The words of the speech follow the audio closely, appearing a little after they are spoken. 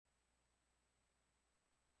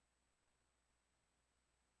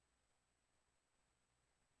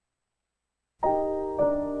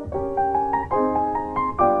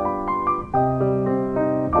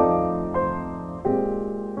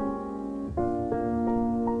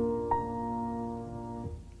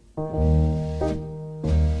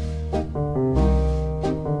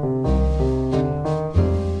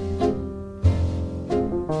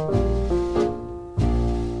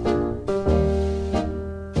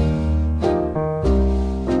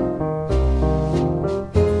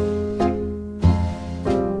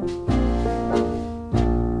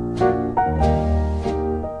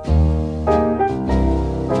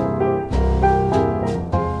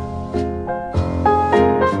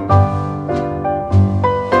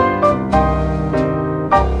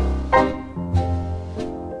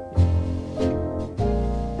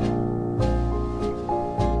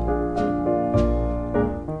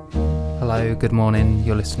morning.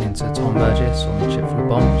 You're listening to Tom Burgess on the Chip Full of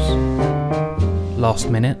Bombs. Last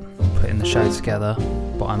minute, putting the show together,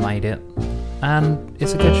 but I made it, and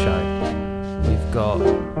it's a good show. We've got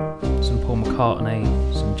some Paul McCartney,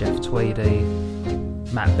 some Jeff Tweedy,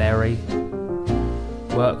 Matt Berry,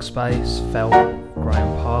 Workspace, Felt,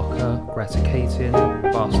 Graham Parker, Greta Keating,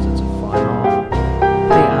 Bastards of Fine Art,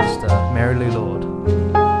 Pete Astor, Mary Lou Lord,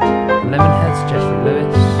 Lemonheads, Jeffrey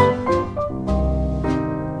Lewis.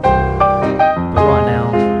 But right now,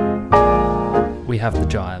 we have the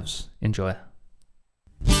Jives. Enjoy.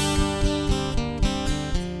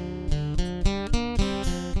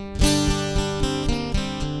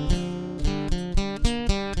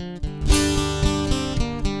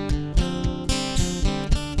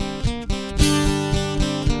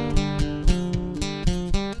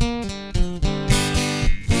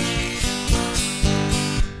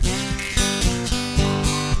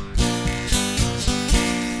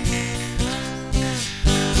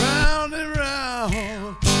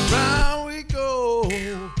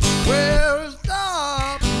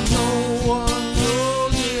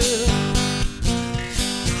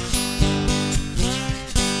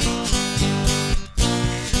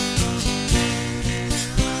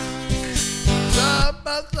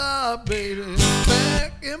 Baby,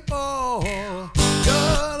 back and forth,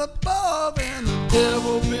 God above and the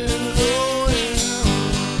devil below him.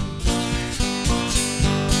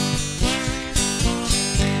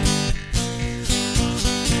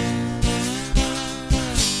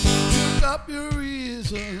 You got your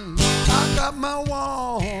reason, I got my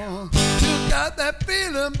one. You got that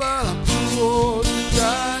feeling, but I'm too old to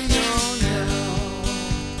die young now.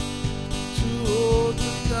 Too old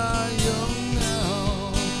to die young.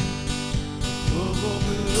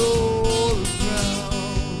 Below the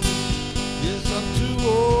ground. Yes, I'm too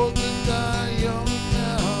old to die young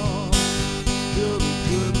now. Still the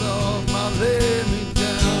good Lord might lay me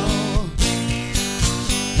down.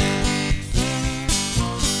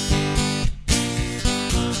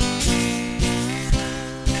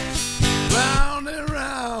 Round and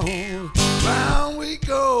round, round we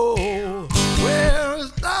go. Where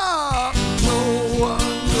is stop? No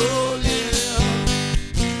one knows.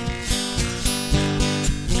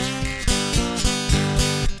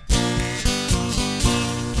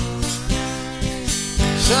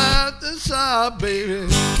 Side to side, baby,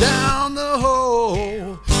 down the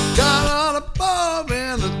hole. God out above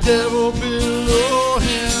and the devil below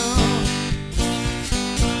him.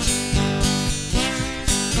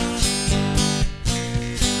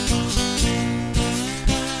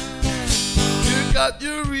 You got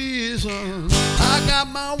your reason, I got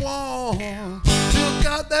my one. You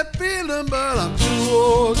got that feeling, but I'm too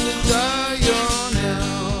old to die young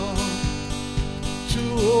now.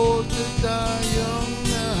 Too old to die young.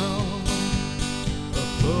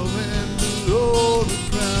 Above and below the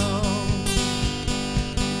ground.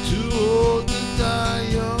 Too old to die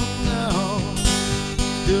young now.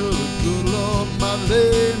 Still the good Lord might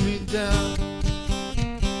lay me down.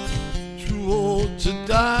 Too old to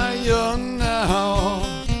die young now.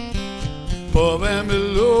 Above and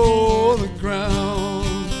below the ground.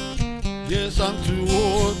 Yes, I'm too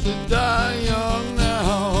old to die young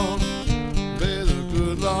now. May the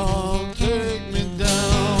good Lord take me down.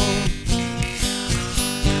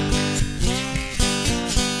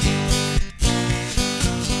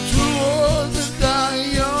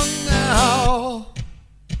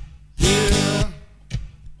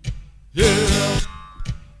 Yeah,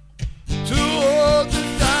 too old to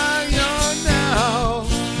die young now.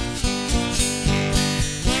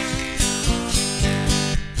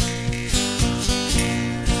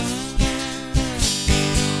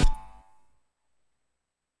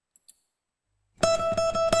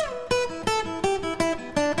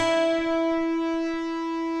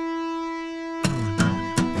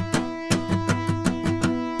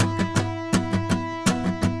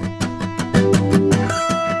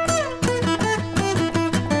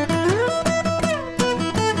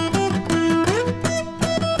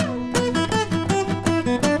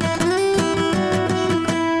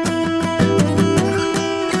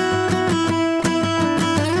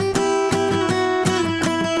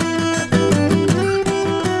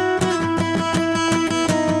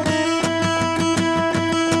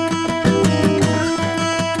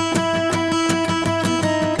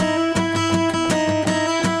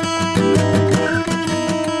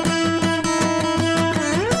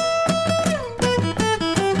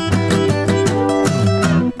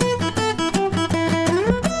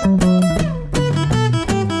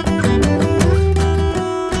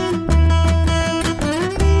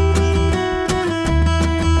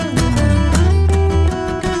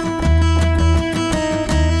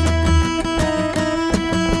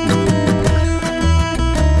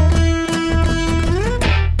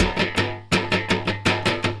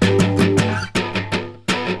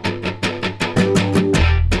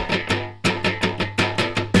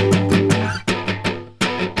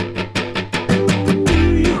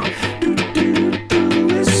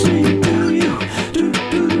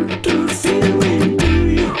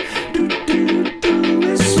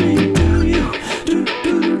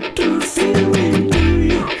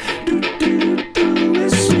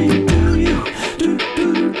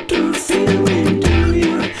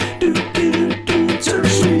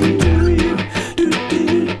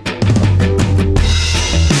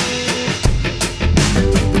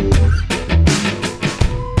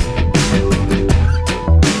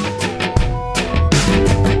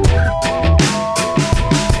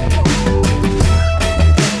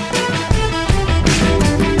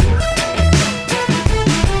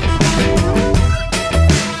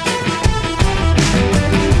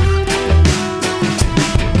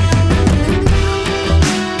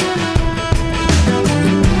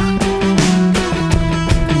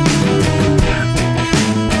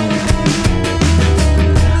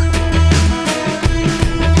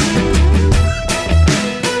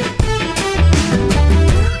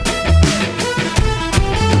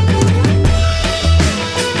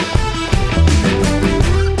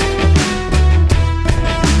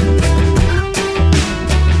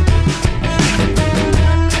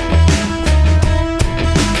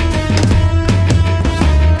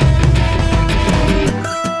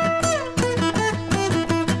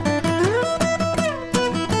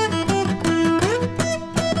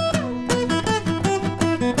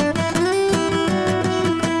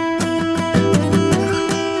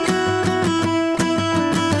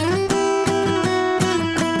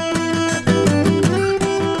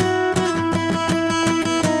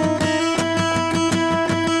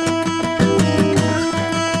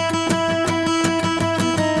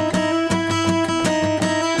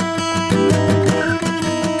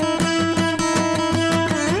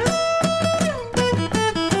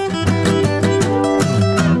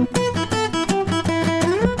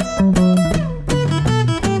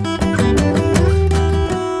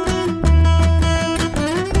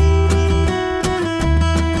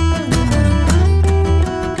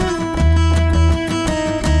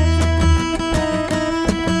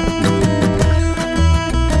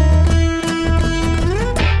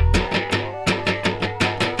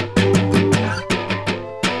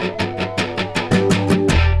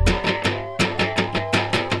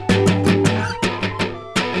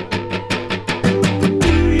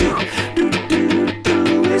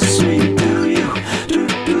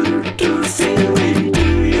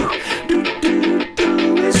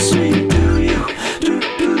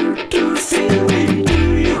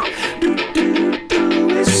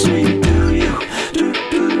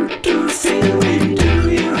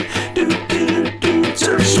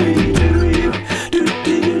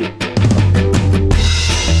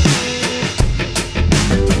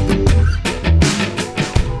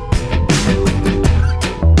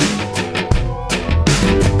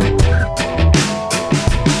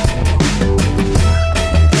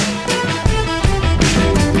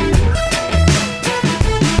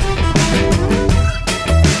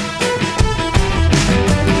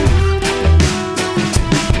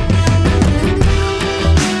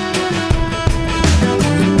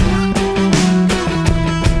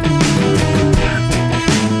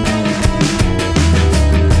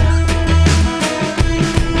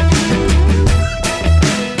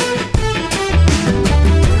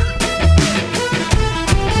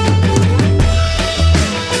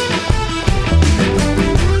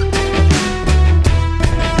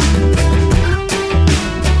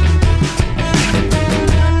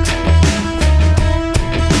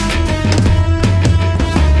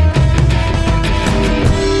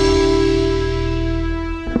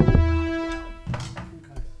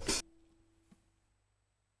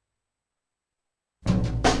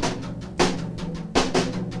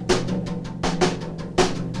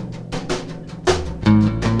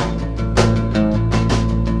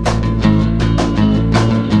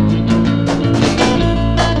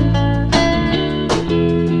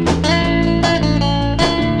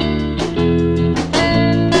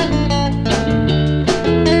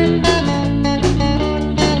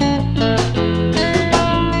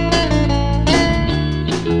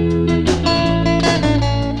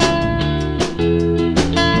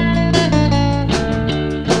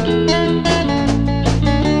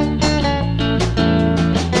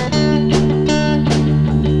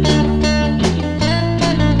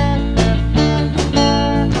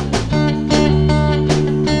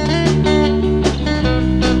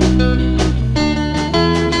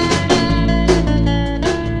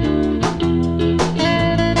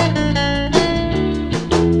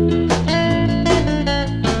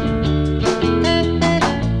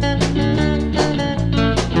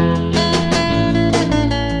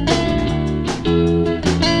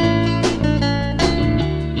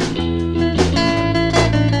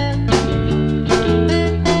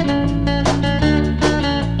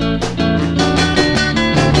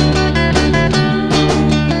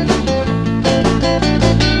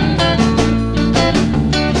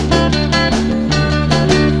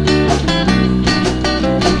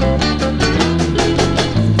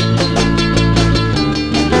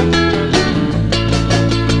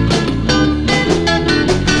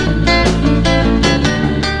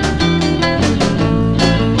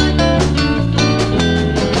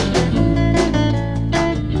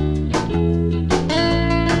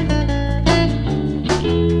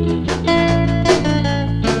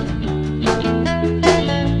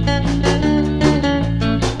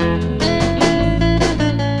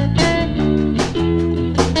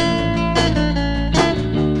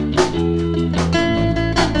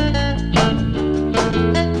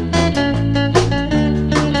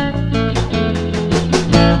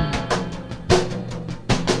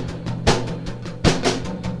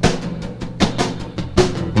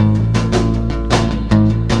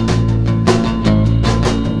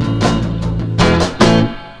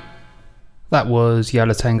 was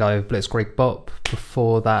Yola Tango, Blitzkrieg Bop.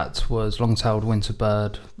 Before that was Long-Tailed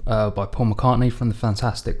Winterbird by Paul McCartney from the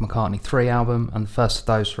fantastic McCartney 3 album. And the first of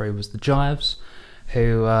those three was the Jives,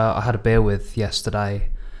 who I had a beer with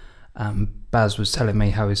yesterday. Baz was telling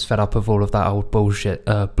me how he's fed up of all of that old bullshit,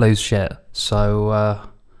 blues shit. So,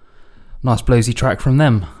 nice bluesy track from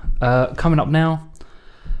them. Coming up now,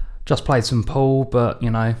 just played some Paul, but, you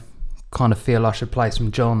know, kind of feel I should play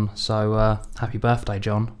some John. So, happy birthday,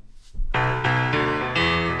 John.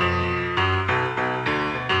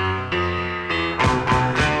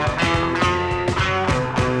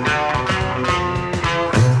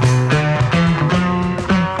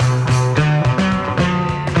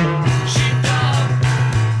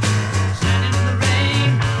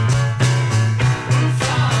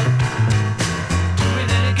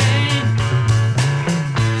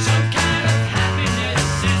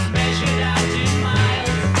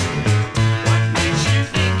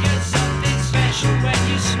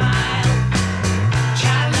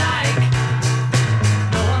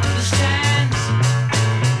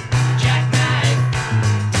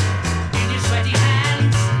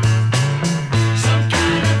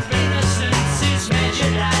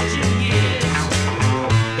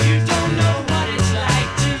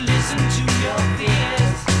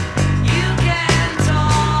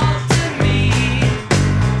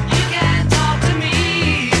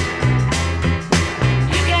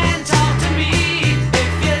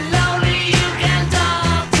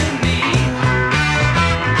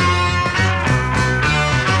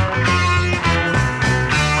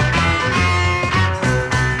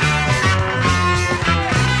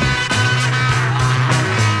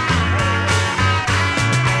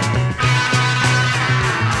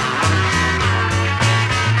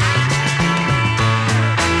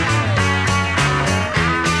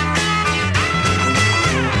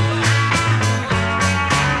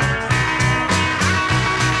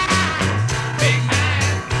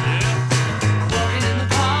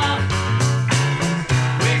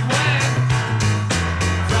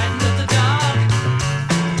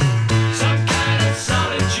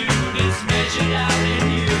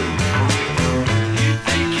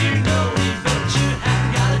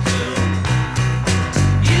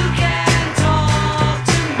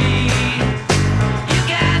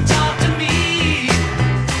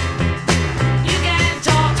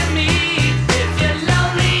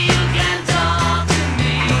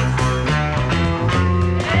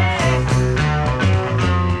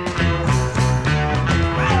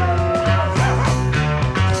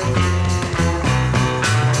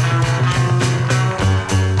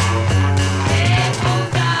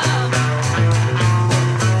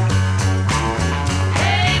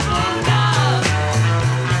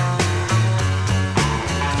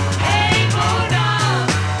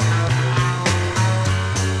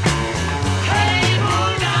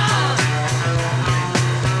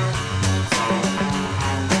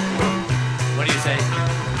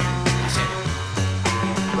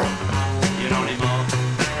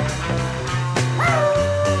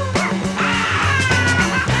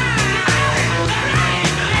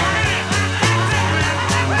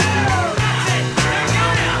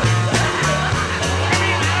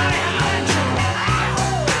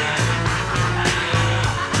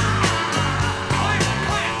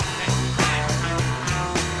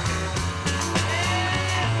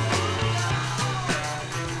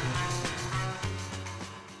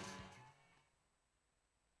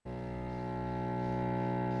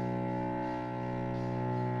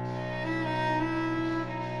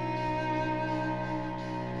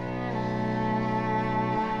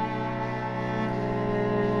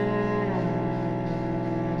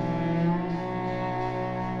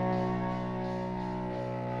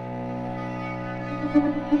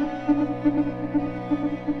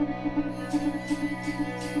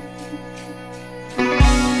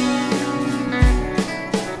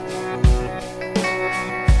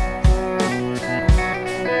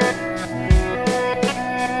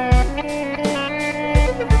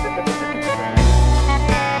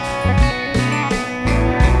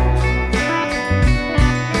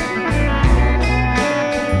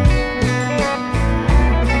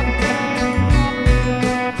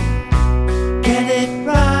 Get it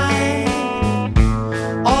right.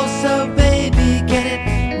 Also, baby, get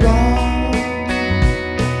it wrong.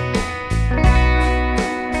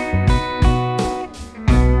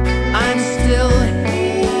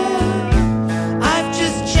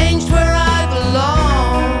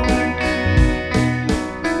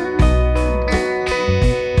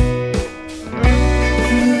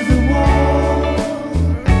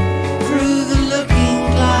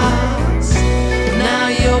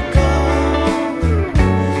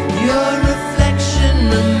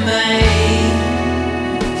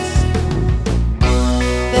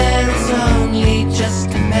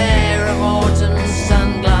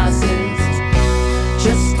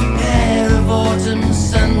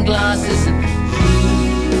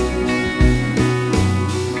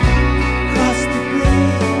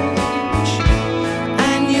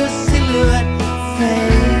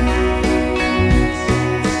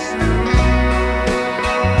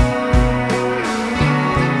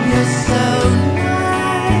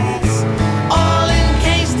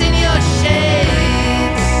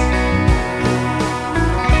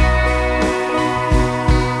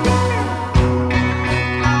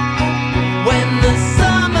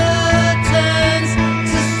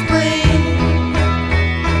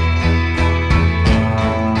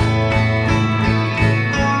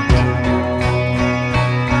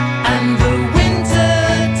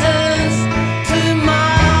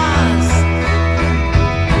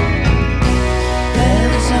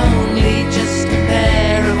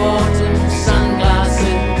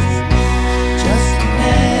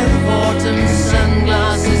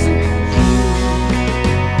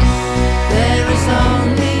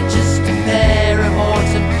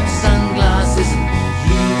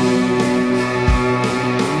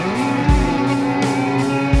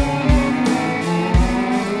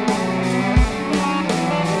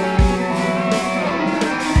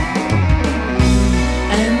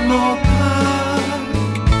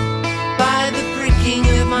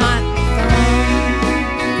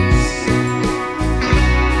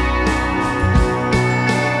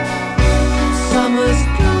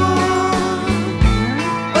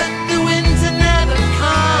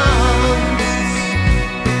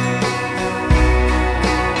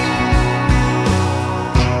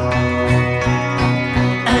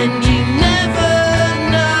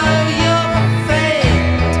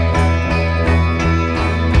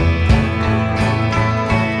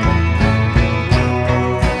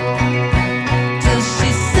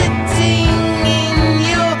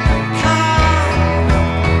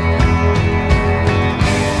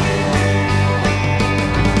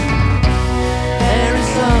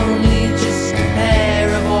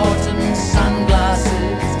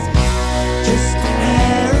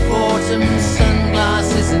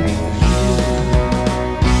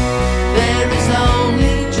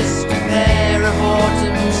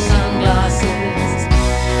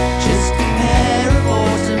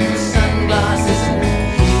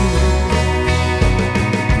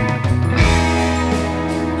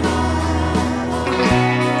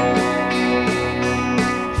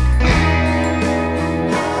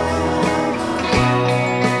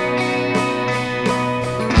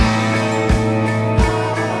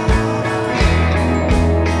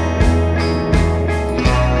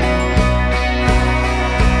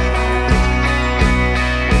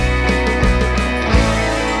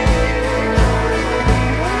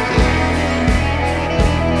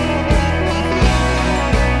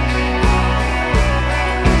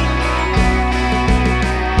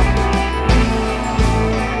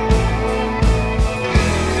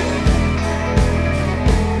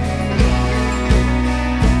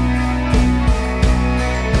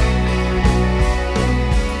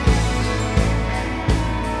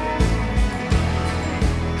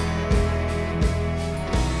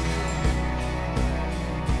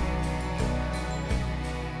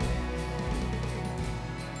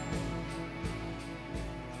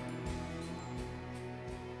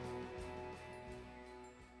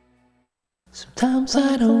 Sometimes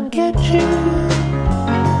I don't get you.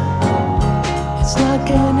 It's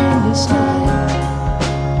like an endless night.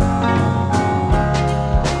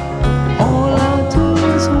 All I do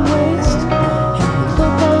is waste, and the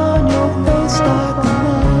look on your face like the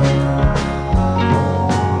night.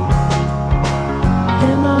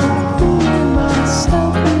 Am I fooling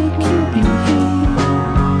myself? We can be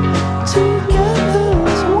together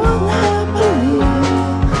as one happily.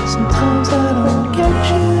 Sometimes I don't get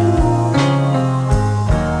you.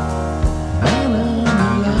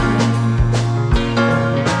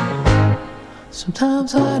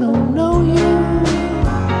 Sometimes I don't know you.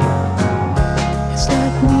 It's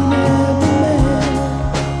like we never met.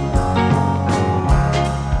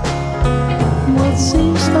 What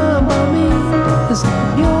seems fine by me is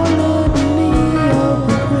that you're litany of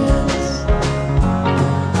regrets.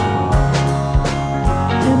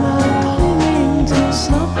 Am I clinging to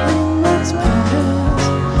something that's past,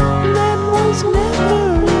 that was never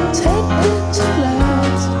intended to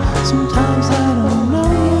last? Sometimes I don't know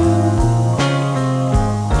you.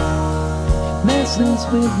 Messes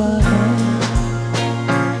with my head.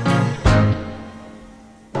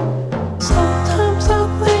 Sometimes I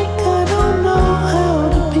think I don't know how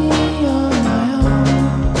to be on my own.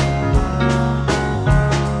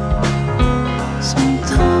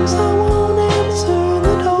 Sometimes I won't answer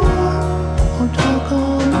the door or talk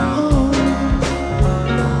on the phone.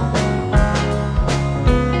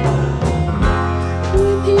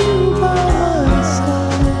 With you by my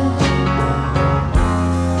side,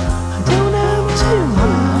 I don't have to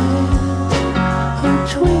hide. A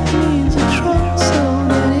twig needs a trunk so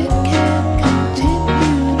that it can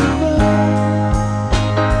continue to grow.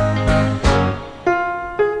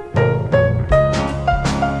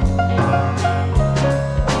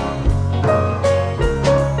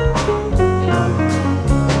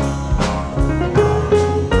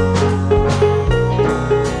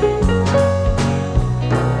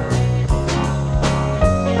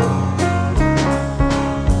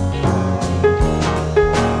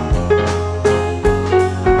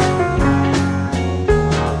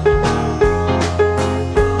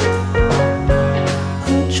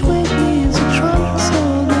 A twig needs a trunk so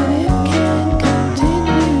that it can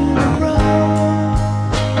continue to grow.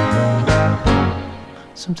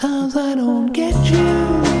 Sometimes I don't get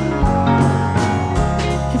you.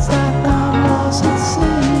 It's like I'm lost at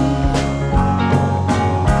sea.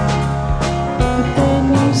 But then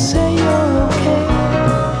you say you're okay,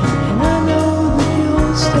 and I know that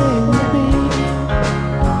you'll stay with me.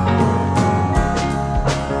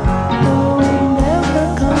 Though it never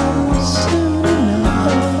comes soon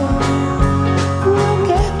enough, we'll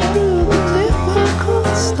get through the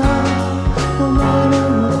difficult stuff, no matter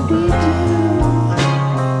what we do.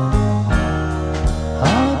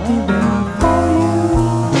 I'll be there for you,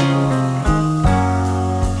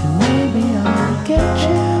 and maybe I'll get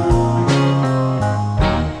you,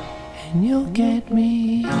 and you'll get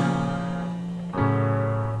me.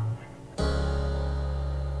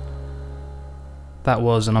 That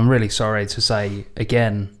was, and I'm really sorry to say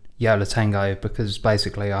again, Yola Tango, because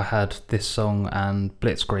basically I had this song and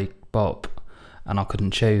Blitzkrieg Bop and I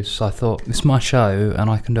couldn't choose, so I thought it's my show and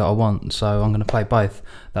I can do what I want, so I'm going to play both.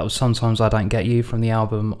 That was Sometimes I Don't Get You from the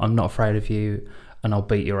album I'm Not Afraid of You and I'll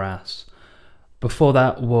Beat Your Ass. Before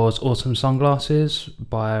that was Autumn Sunglasses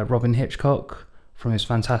by Robin Hitchcock from his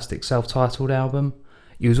fantastic self-titled album.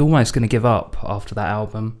 He was almost going to give up after that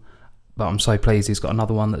album, but I'm so pleased he's got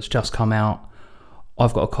another one that's just come out.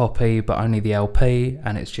 I've got a copy, but only the LP,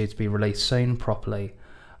 and it's due to be released soon properly.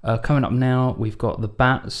 Coming up now, we've got The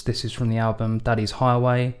Bats. This is from the album Daddy's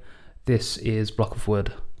Highway. This is Block of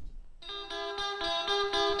Wood.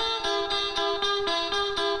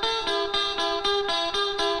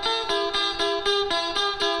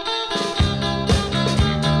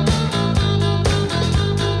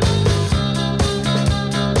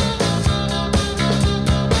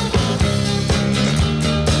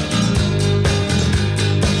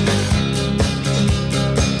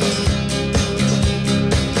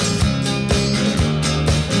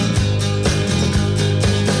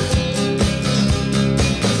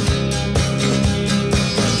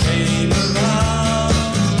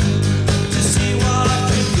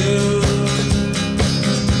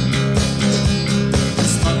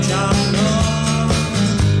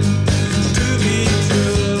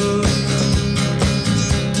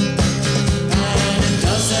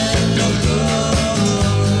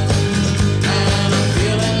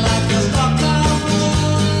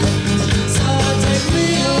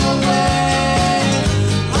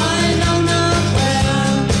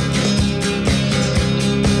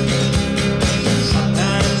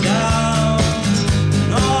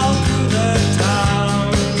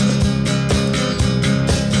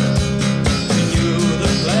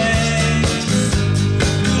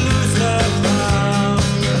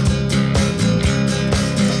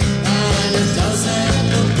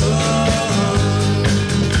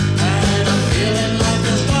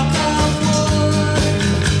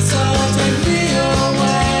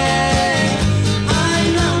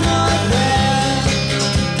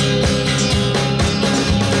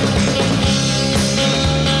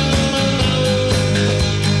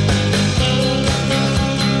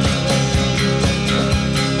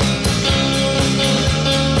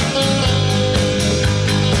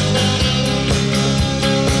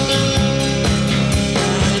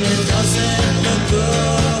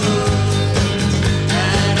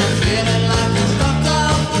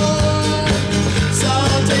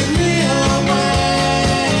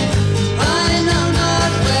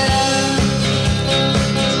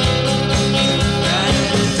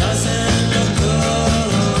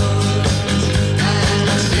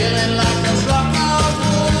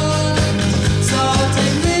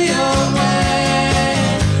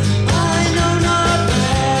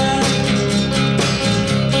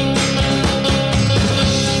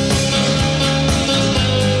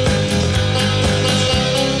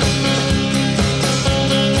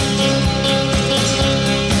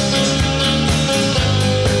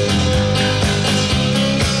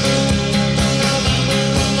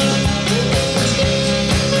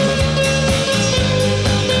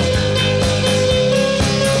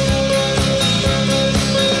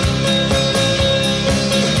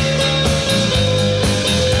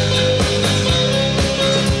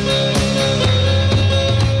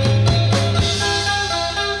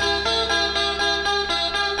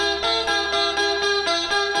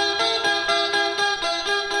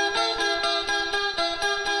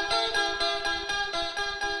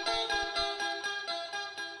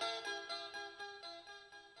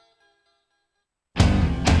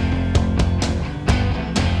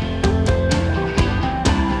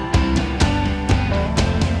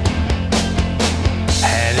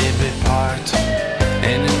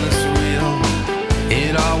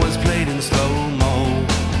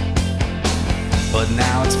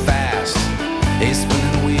 now it's fast, a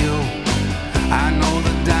spinning wheel. I know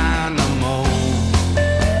the dynamo,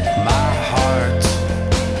 my heart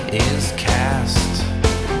is cast.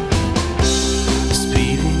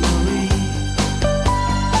 Speedy Marie,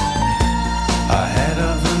 ahead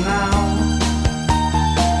of the now.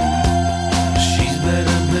 She's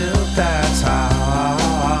better built, that's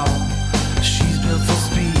how. She's built for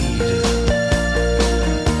speed.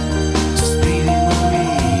 Speedy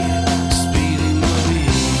Marie, Speedy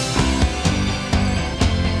Marie.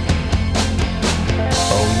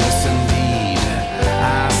 Oh yes indeed,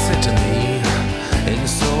 I said to me, and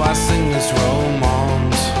so I sing this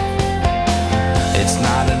romance. It's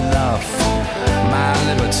not enough, my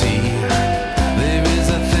liberty. There is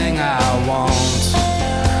a thing I want,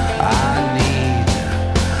 I need,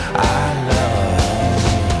 I love.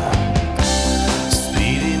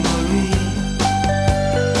 Speedy Marie,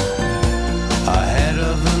 ahead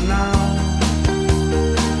of the now.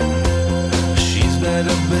 She's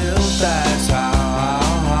better built, that's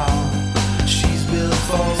how. She's built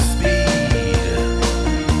for speed.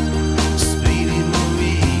 Speedy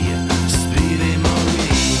Marie, Speedy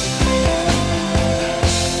Marie.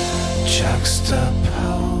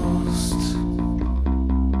 Juxtaposed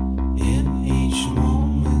in each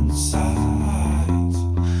moment's sight,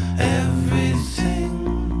 everything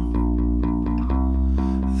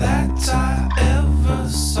that I ever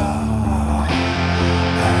saw,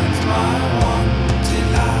 and my one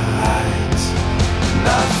delight.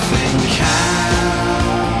 Nothing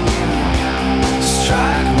can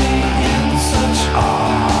strike me in such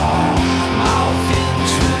awe. Mouth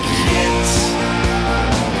intricate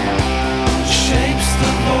shapes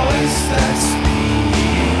the voice that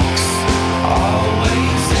speaks.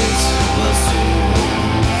 Always it will soothe.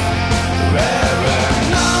 Rarer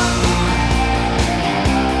none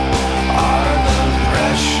are the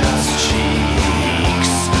precious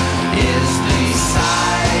cheeks. Is the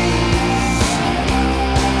size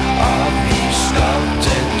of each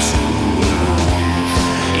sculpted tooth,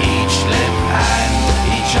 each lip and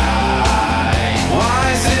each eye.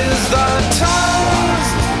 Wise is the tongue,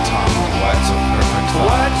 what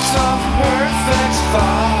of perfect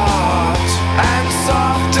thought, and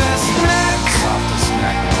softest neck,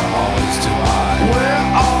 always do I, where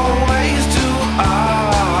always do I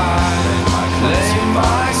lay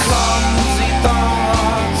my clumsy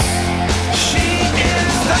thoughts. She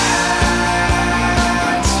is that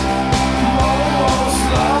most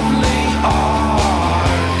lovely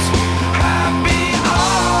art, happy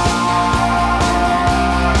art,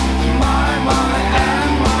 my mind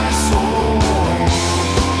and my soul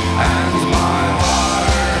and my heart.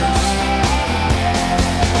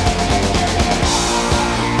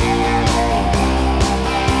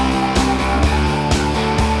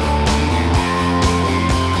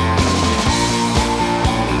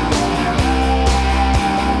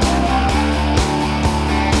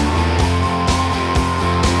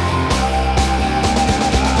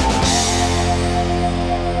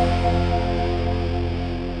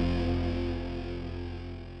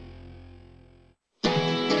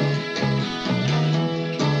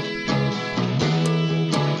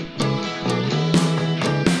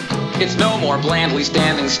 It's no more blandly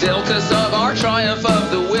standing still, 'cause of our triumph of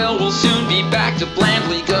the will. We'll soon be back to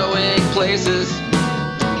blandly going places.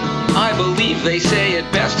 I believe they say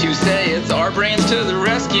it best who say it's our brains to the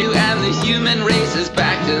rescue, and the human race is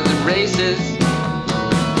back to the races.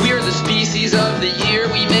 We're the species of the year,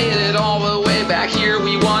 we made it all the way back here.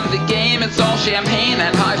 We won the game, it's all champagne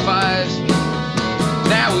and high fives.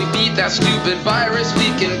 Now we beat that stupid virus,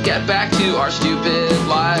 we can get back to our stupid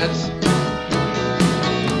lives.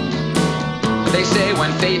 They say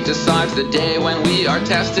when fate decides the day when we are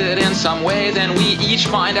tested in some way, then we each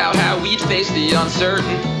find out how we'd face the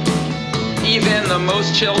uncertain. Even the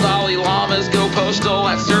most chill Dalai Lamas go postal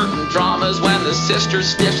at certain dramas when the sisters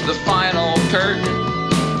stitch the final curtain.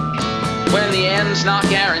 When the end's not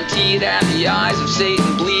guaranteed and the eyes of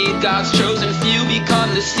Satan bleed, God's chosen few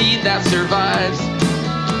become the seed that survives.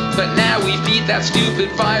 But now we beat that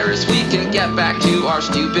stupid virus, we can get back to our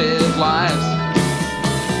stupid lives.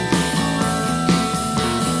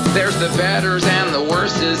 There's the betters and the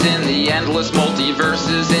worses in the endless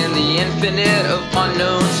multiverses, in the infinite of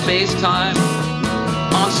unknown space-time.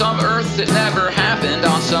 On some Earths it never happened,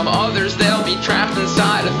 on some others they'll be trapped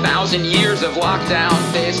inside 1,000 years of lockdown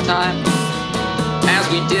FaceTime. As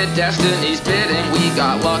we did destiny's bidding, we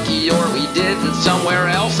got lucky or we didn't. Somewhere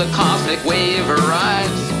else a cosmic wave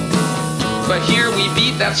arrives. But here we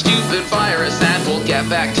beat that stupid virus and we'll get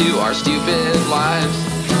back to our stupid lives.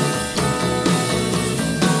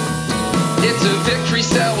 It's a victory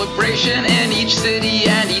celebration in each city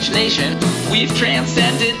and each nation. We've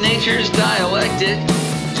transcended nature's dialectic.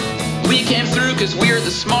 We came through cause we're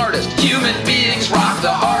the smartest. Human beings rock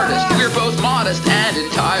the hardest. We're both modest and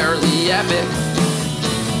entirely epic.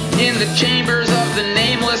 In the chambers of the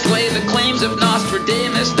nameless lay the claims of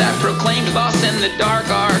Nostradamus that proclaimed thus in the dark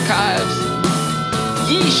archives.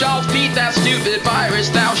 Ye shall beat that stupid virus,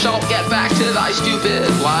 thou shalt get back to thy stupid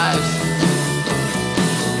lives.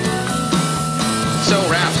 So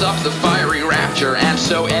wraps up the fiery rapture, and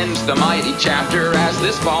so ends the mighty chapter as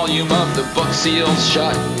this volume of the book seals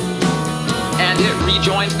shut. And it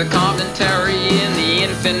rejoins the commentary in the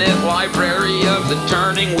infinite library of the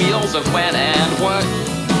turning wheels of when and what.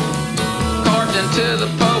 Carved into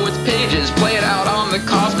the poet's pages, played out on the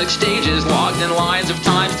cosmic stages, logged in lines of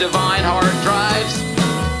time's divine hard drives.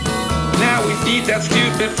 Now we feed that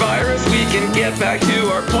stupid virus, we can get back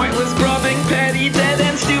to our pointless, grubbing, petty, dead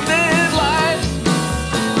and stupid lives.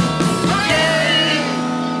 Yay!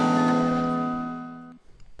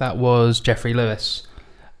 That was Jeffrey Lewis,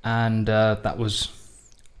 and that was,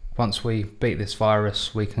 once we beat this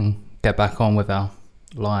virus, we can get back on with our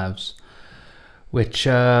lives, which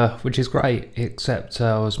is great, except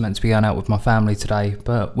I was meant to be going out with my family today,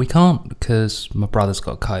 but we can't because my brother's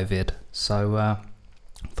got COVID, so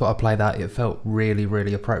thought I'd play that. It felt really,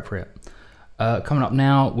 really appropriate. Coming up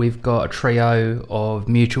now, we've got a trio of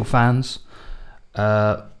Mutual fans,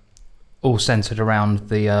 all centered around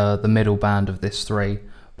the middle band of this three,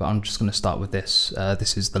 but I'm just going to start with this.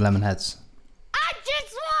 This is the Lemonheads. I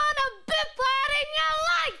just want a bit part in your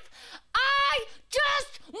life. I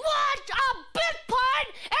just want a bit part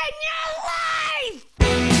in your life.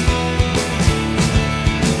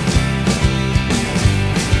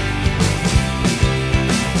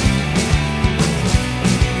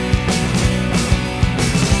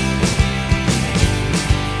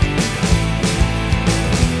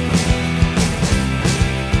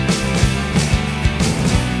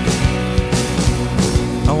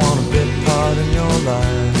 I want a bit part in your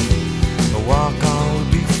life. A walk on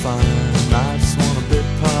would be fine. I just want a bit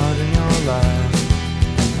part in your life.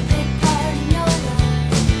 A bit part in your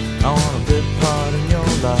life. I want a bit part in your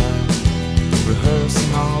life.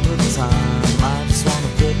 Rehearsing all the time. I just want a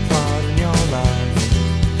bit part in your life.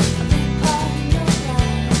 A bit part in your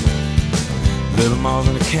life. Little more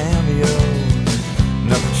than a cameo.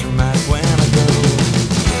 Nothing dramatic when I go.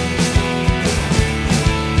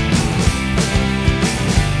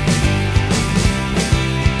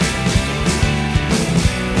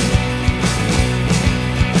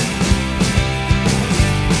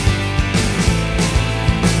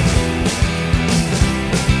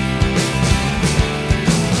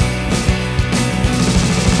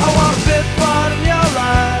 I want a bit part in your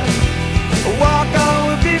life. A walk on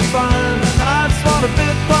would be fine. I just want a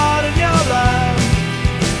bit part in your life.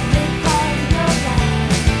 A bit part in your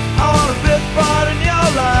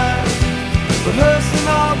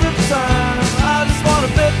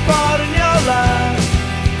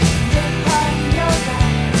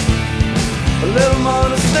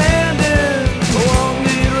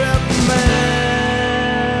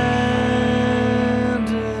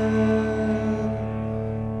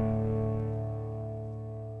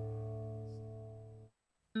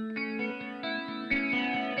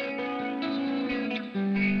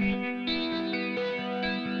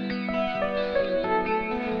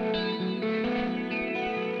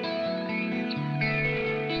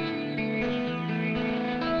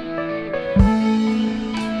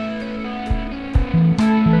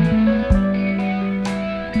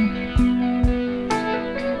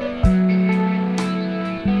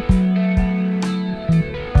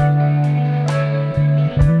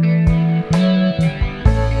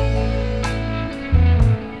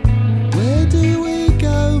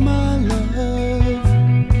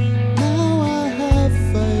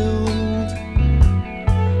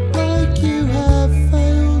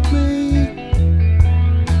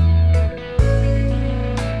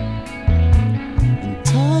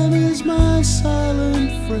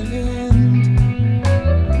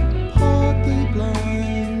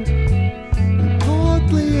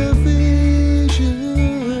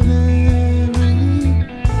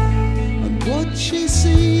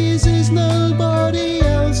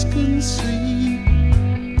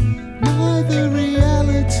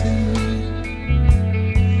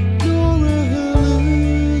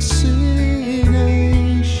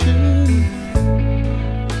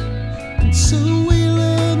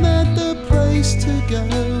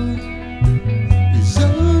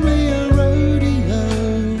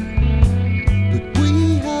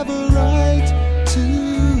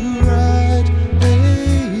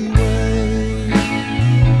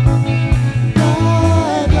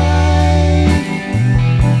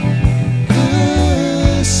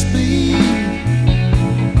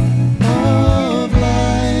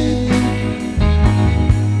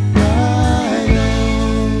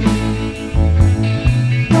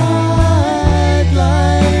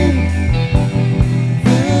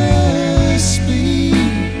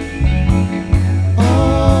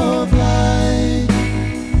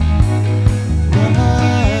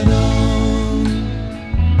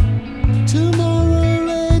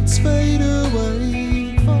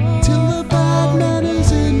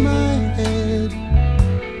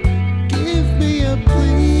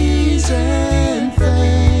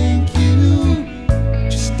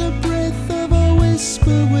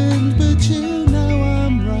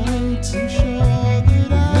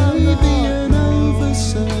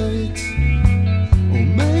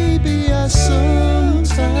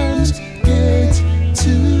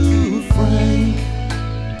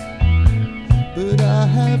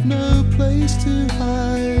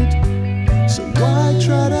I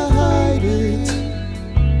try to hide it,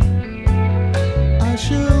 I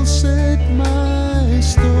shall set my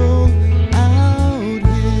stall out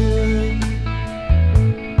here,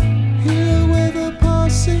 here where the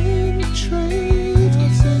passing trade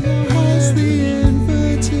has the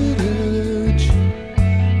inverted urge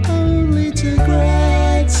only to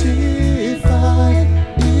gratify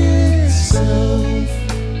itself.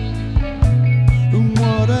 And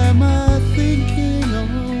what am I thinking of?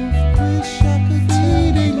 Wish I could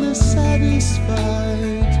feeding the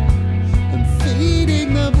satisfied and feeding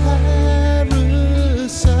the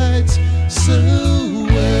parasites so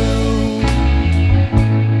well.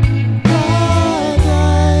 I'd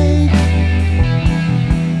like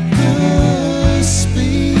the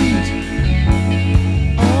speed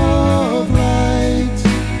of light.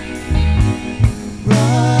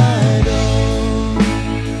 Ride on.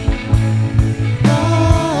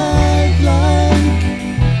 I'd like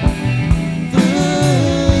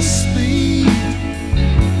the speed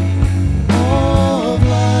of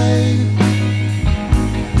light.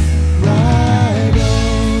 Ride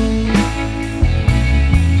on.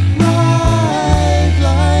 I'd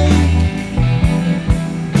like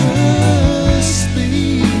the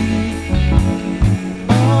speed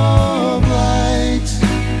of light.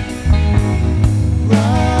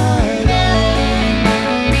 Ride on.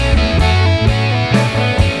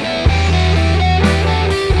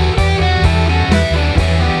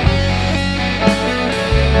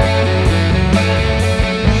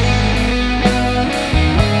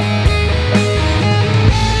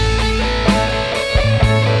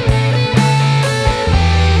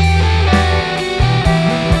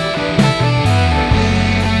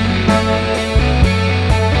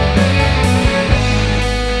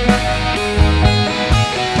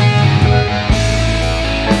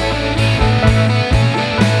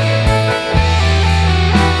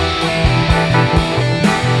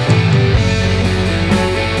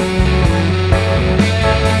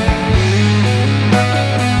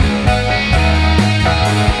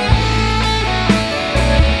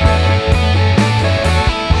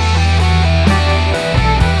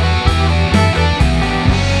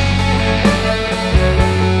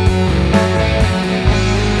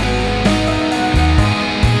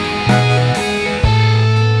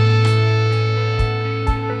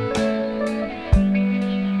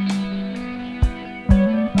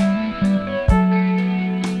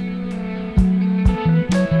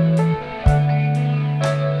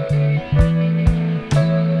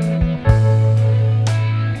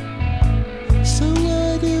 So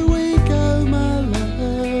where do we go, my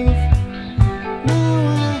love? Now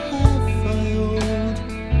I have failed,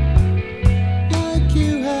 like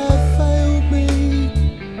you have failed me.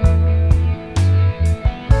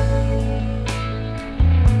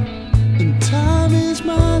 And time is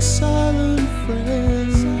my silent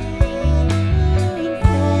friend,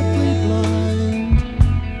 partly blind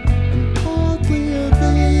and partly a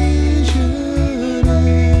visionary.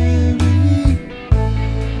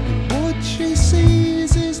 What she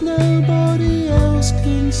sees is nobody else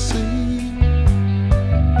can see,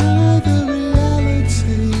 neither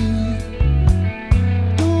reality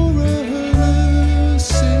nor a hallucination.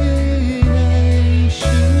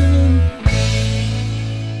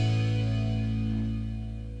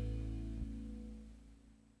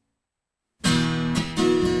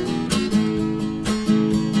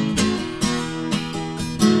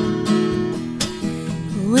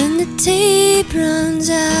 When the tape runs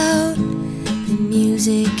out, the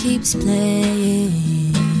music keeps playing.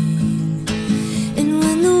 And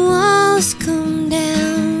when the walls come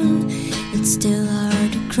down, it's still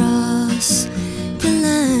hard to cross the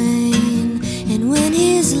line. And when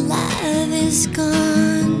his love is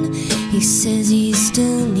gone, he says he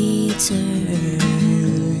still needs her.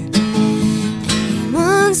 And he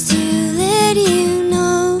wants to let you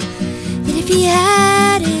know that if he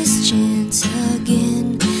had his chance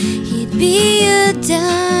again, he'd be a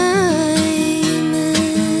diamond.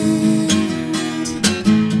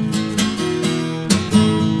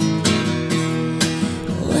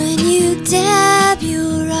 When you dab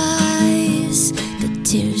your eyes, the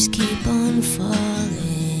tears keep on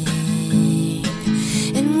falling.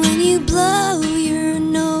 And when you blow your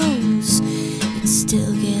nose, it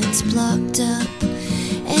still gets blocked up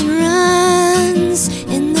and runs.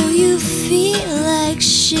 And though you feel like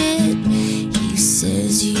shit, he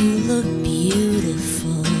says you look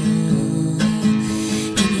beautiful.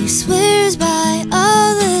 And he swears by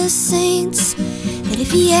all the saints that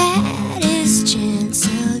if he had his chance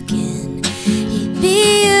again, he'd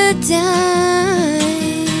be a diamond.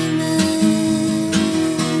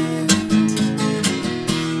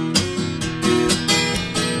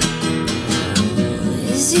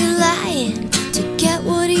 Is he lying to get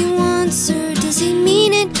what he wants, or does he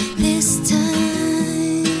mean it this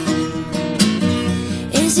time?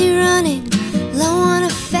 Is he running low on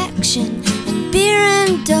affection and beer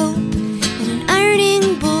and dope and an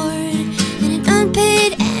ironing board and an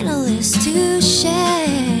unpaid analyst who shags?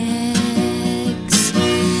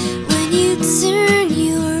 When you turn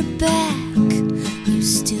your back, you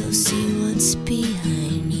still see what's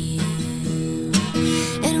behind you.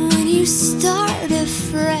 And when you start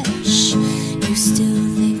afresh, you still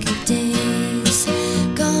think of days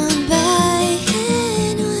gone by.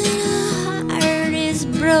 And when a heart is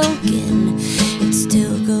broken, it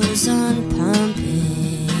still goes on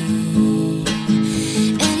pumping.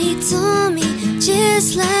 And he told me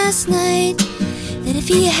just last night that if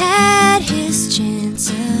he had his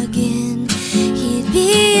chance again, he'd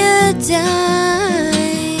be a diamond.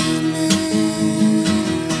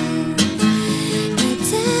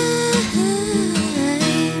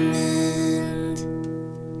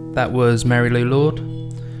 That was Mary Lou Lord.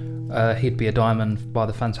 He'd Be a Diamond by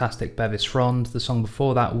the fantastic Bevis Frond. The song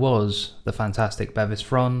before that was the fantastic Bevis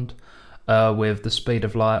Frond with The Speed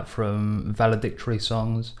of Light from Valedictory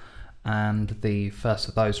Songs, and the first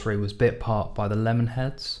of those three was Bit Part by the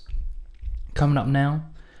Lemonheads. Coming up now,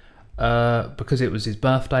 because it was his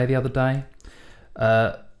birthday the other day,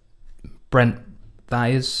 Brent,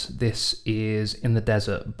 this is In the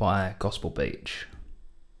Desert by Gospel Beach.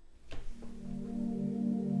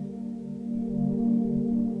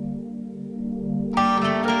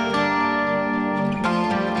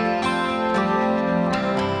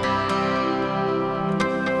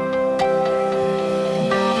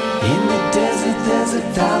 In the desert, there's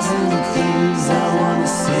 1,000 things I wanna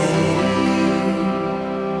say.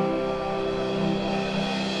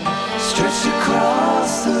 Stretched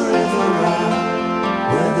across the river route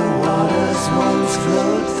where the waters once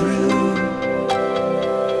flowed through.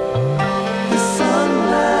 The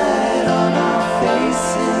sunlight on our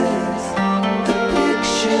faces, the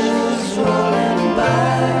pictures rolling by.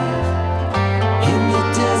 In the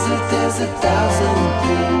desert, there's 1,000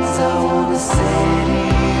 things I wanna say to you.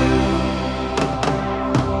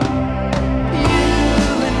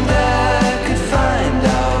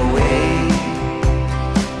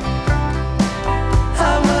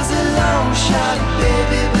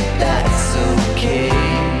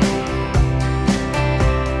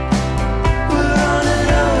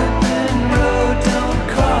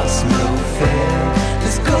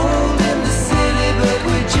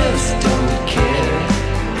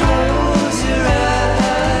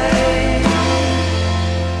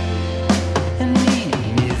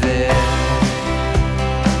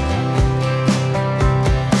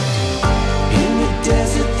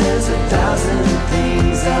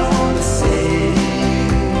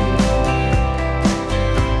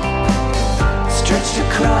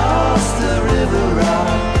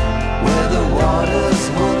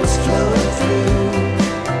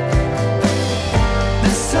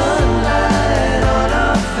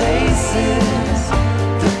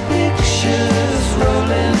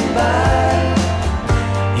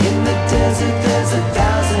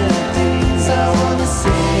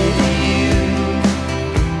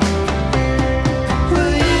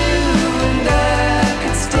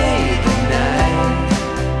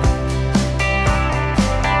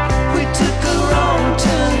 We took a wrong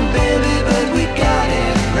turn, baby, but we got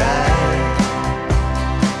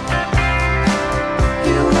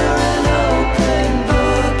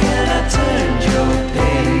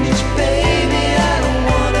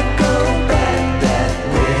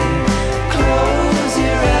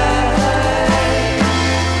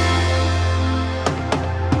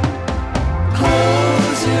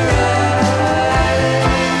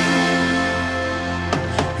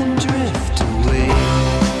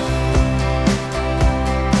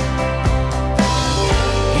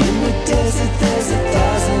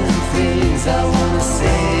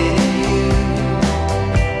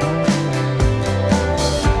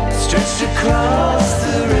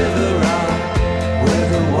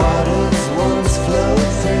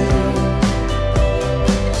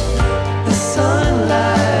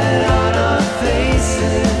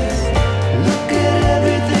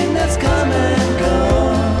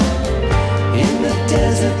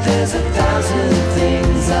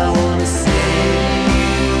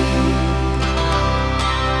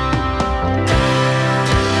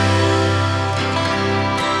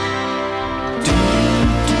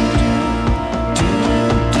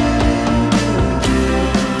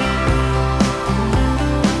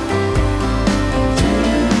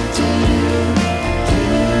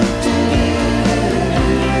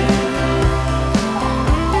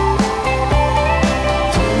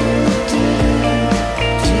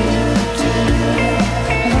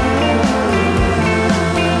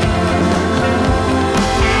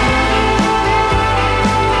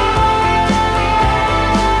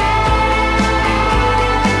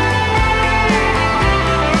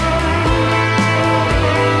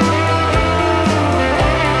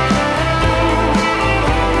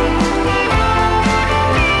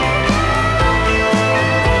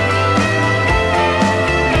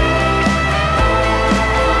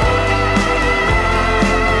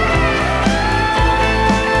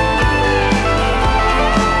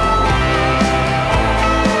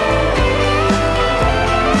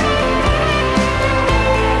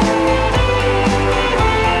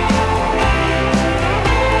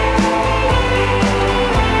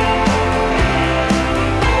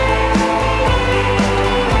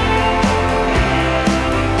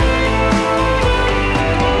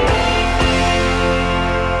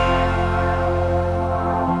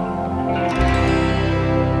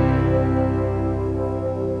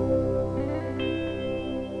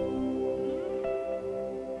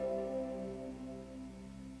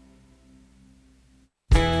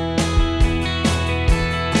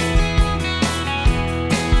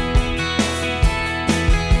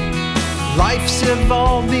Life's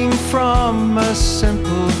evolving from a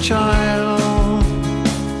simple child,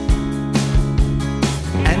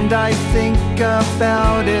 and I think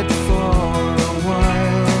about it for a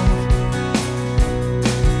while.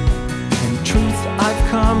 In truth, I've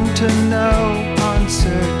come to know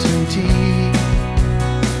uncertainty.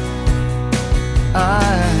 I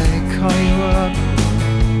call you up,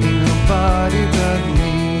 ain't nobody but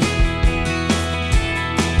me.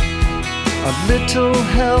 A little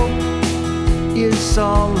help is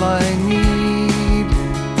all I need.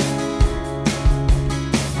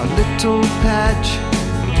 A little patch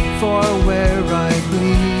for where I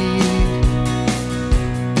bleed.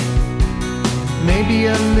 Maybe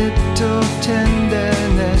a little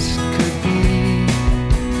tenderness could be.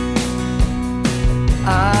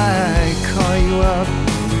 I call you up,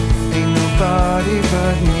 ain't nobody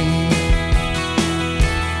but me.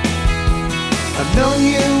 I've known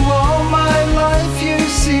you all my life, you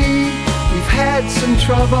see. We've had some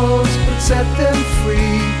troubles, but set them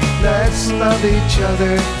free. Let's love each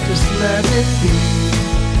other, just let it be.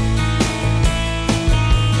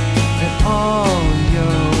 In all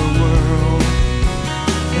your world,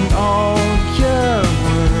 in all your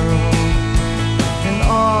world, in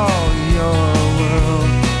all your world,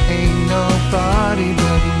 ain't nobody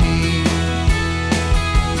but me.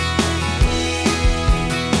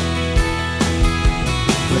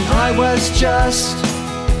 When I was just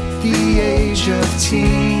the age of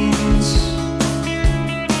teens,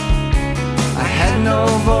 I had no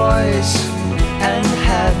voice and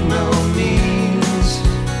had no means.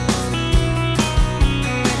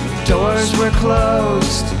 Doors were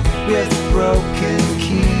closed with broken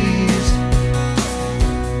keys.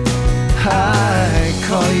 I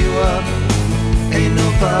call you up, ain't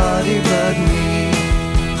nobody but me.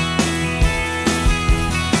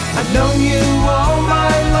 I've known you all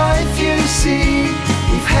my life, you see.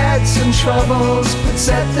 We've had some troubles, but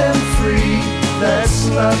set them free. Let's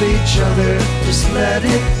love each other, just let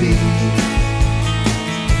it be.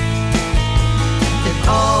 In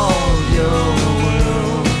all your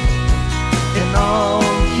world, in all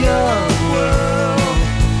your world,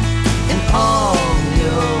 in all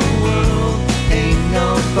your world, ain't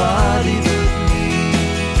nobody but me.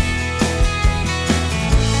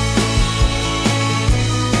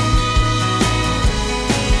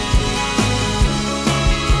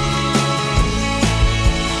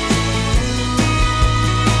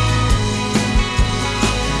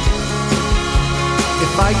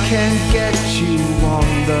 If I can't get you on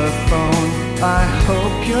the phone, I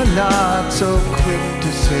hope you're not so quick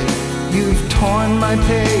to say you've torn my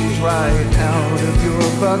page right out of your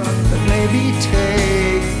book. But maybe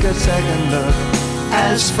take a second look.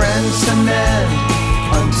 As friends to mend,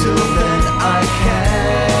 until then I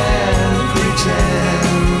can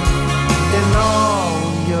pretend. In all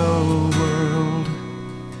your world,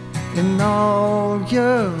 in all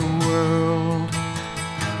your world,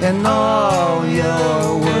 in all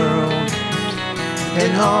your world,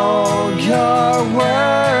 in all your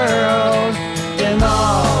world, in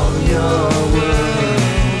all your world,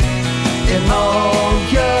 in all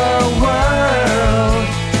your world,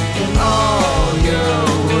 in all your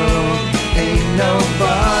world, ain't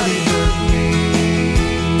nobody but me.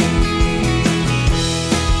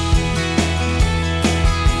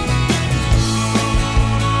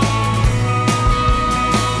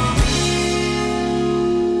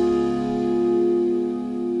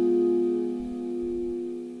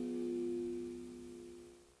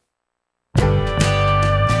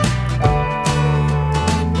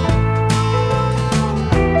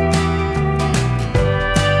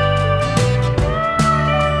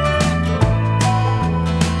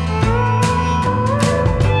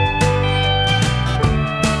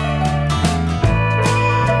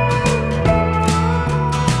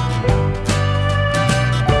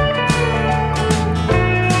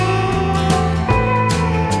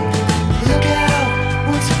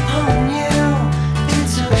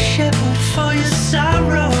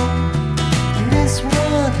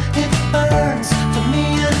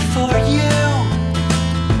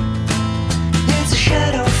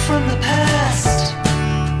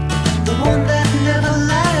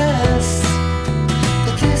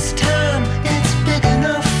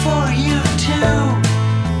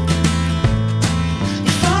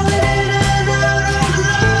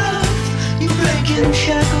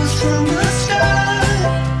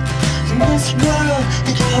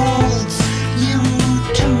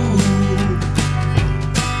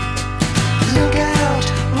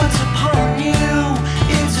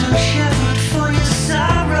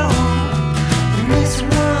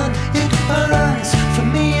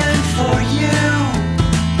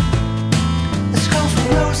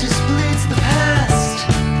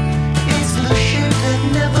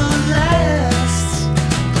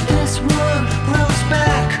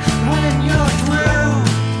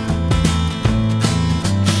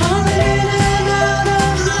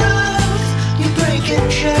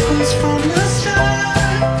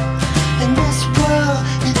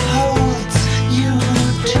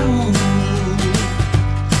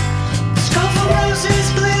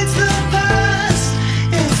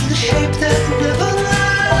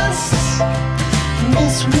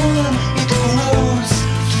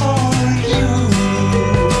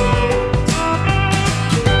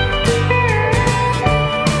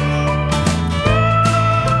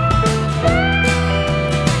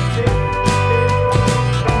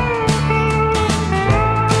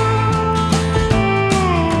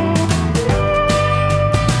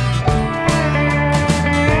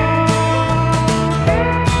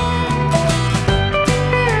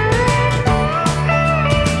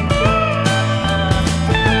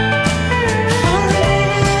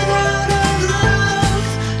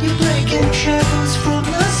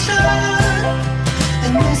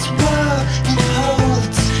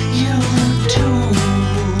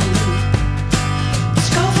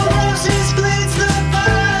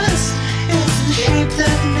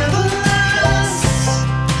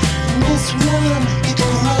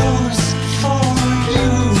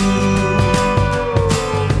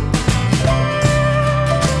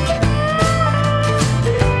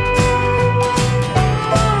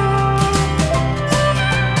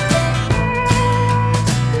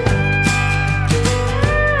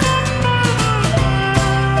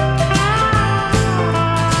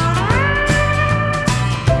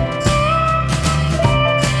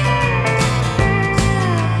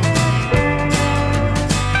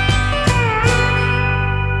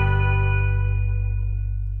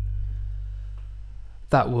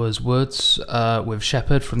 That was Woods with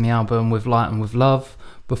Shepherd from the album With Light and With Love.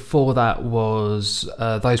 Before that was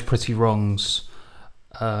Those Pretty Wrongs,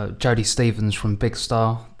 Jodie Stevens from Big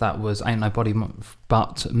Star. That was Ain't Nobody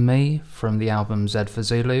But Me from the album Z for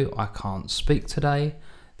Zulu. I Can't Speak Today.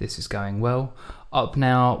 This is going well. Up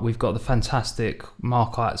now, we've got the fantastic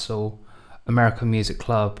Mark Eitzel, American Music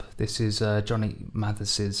Club. This is Johnny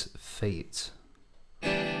Mathis's Feet.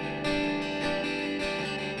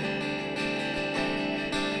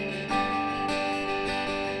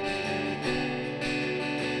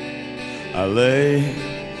 I lay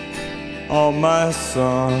all my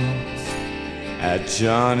songs at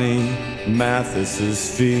Johnny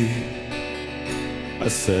Mathis's feet. I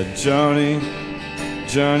said, Johnny,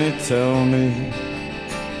 Johnny, tell me,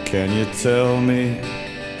 can you tell me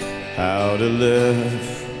how to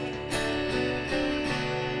live?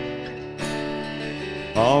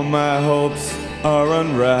 All my hopes are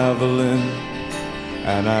unraveling,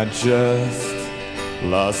 and I just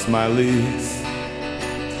lost my lease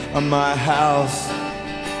on my house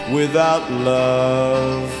without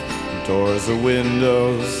love, doors or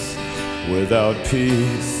windows without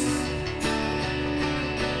peace.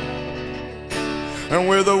 And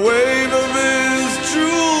with a wave of his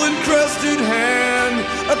jewel-encrusted hand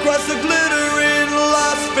across the glittering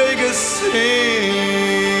Las Vegas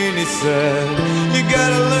scene, he said, you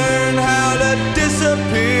gotta learn how to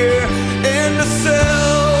disappear into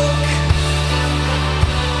silk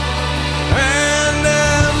and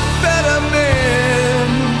amphetamine.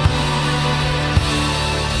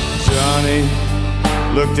 Johnny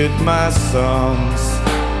looked at my songs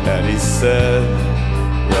and he said,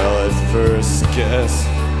 well, at first guess,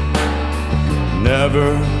 never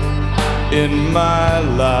in my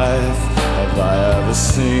life have I ever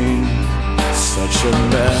seen such a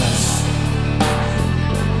mess.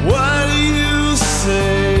 Why do you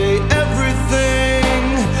say everything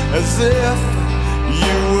as if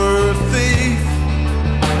you were a thief?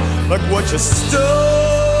 Like what you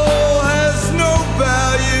stole has no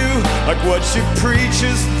value, like what you preach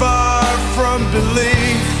is far from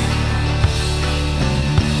belief.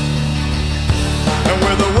 And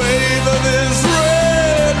with a wave of his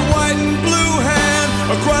red, white, and blue hand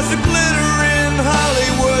across the glittering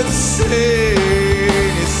Hollywood scene,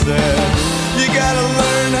 he said, you gotta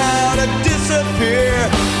learn how to disappear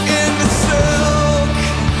into silk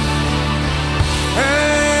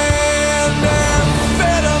and amphetamine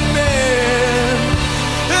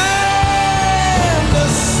and the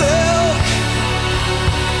silk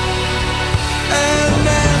and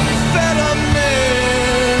amphetamine.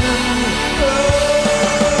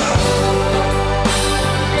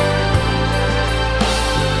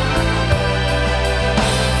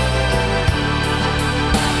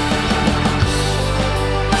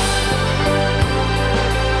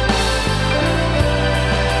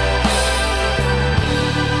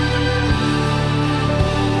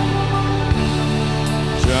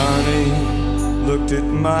 Johnny looked at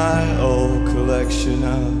my old collection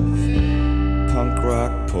of punk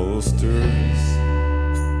rock posters,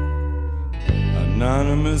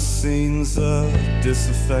 anonymous scenes of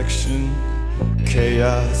disaffection,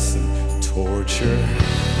 chaos, and torture.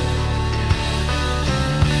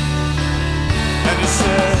 And he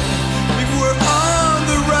said, we were on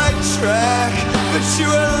the right track, but you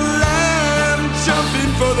were a lamb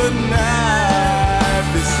jumping for the knife.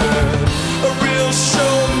 He said, a real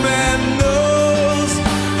showman knows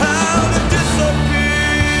how to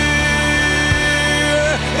disappear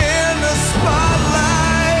in the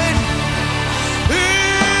spotlight, in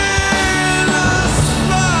the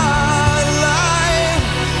spotlight,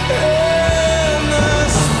 in the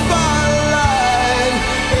spotlight,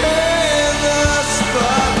 in the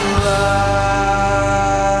spotlight.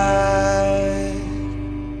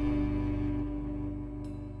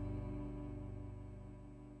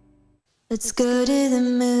 Let's go to the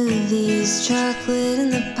movies, chocolate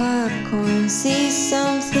and the popcorn. See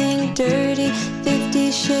something dirty,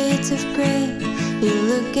 50 Shades of Grey. You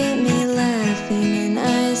look at me laughing and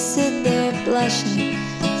I sit there blushing.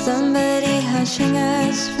 Somebody hushing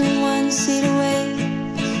us from one seat away.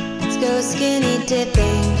 Let's go skinny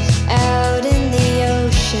dipping out in the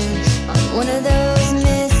ocean on one of those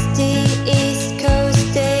misty East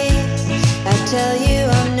Coast days. I tell you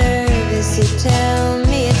I'm nervous, you tell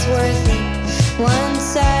me it's worth it.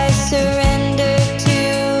 Once I surrender to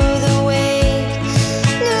the weight,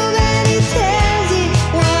 nobody tells you.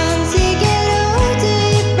 Once you get older,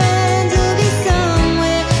 your friends will be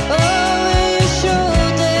somewhere over your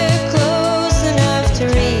shoulder, close enough to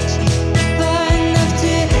reach, far enough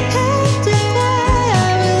to have to fly.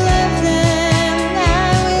 I will love them,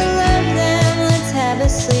 I will love them. Let's have a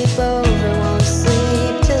sleepover, won't sleep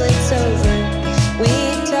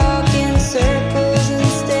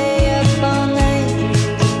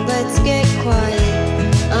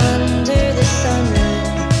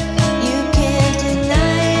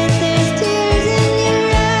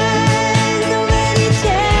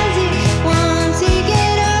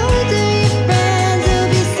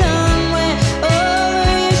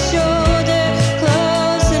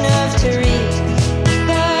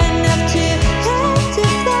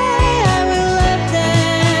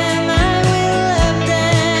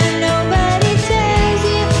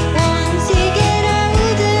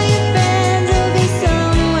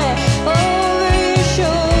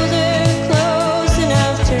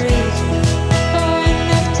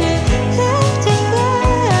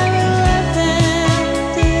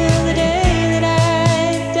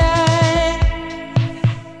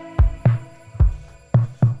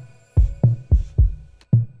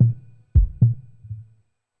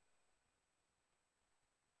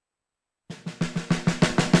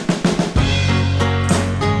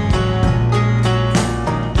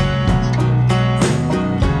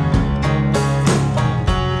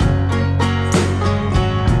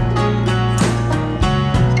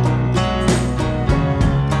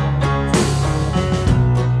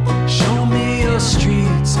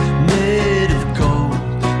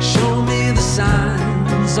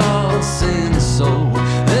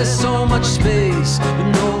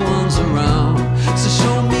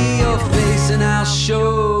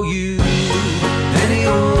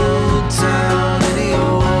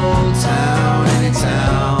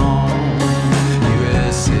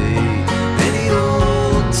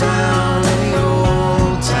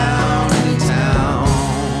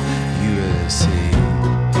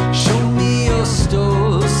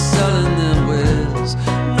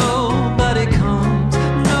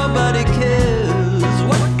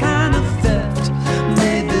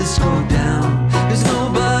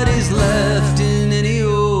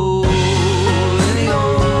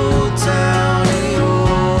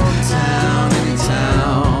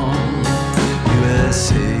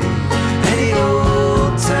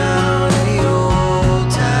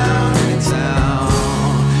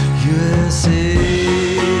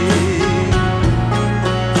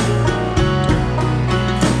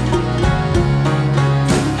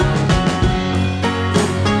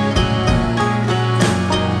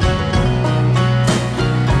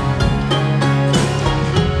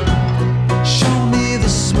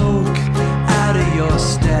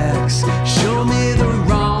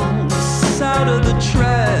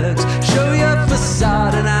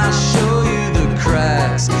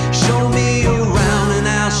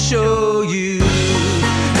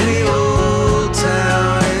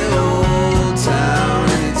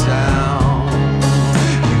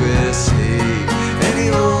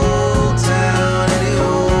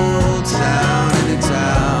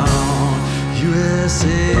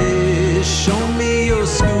USA. Show me your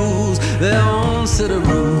schools, their own set of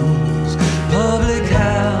rules, public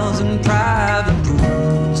housing, private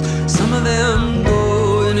pools, some of them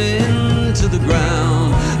going into the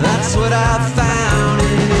ground. That's what I found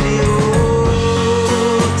in any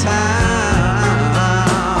old town.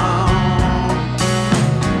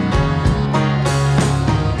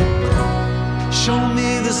 Show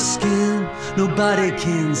me the skin nobody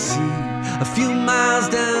can see, a few miles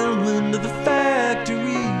downwind of the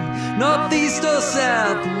factory, northeast or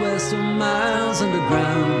south, west or miles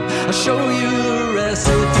underground. I'll show you the rest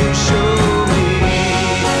if you show me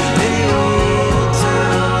any old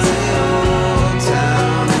town, any old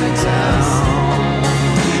town, any town,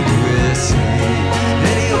 USA.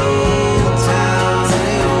 Any old town,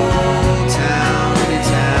 any old town, any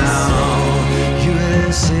town,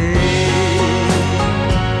 USA.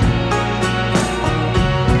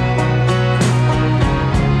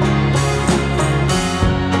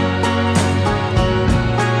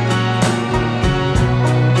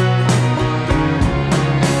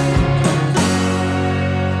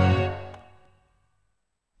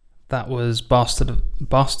 That was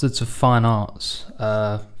Bastards of Fine Arts,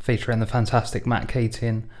 featuring the fantastic Matt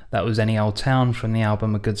Keating. That was Any Old Town from the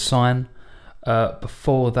album A Good Sign.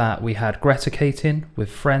 Before that, we had Greta Keating with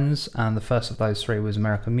Friends, and the first of those three was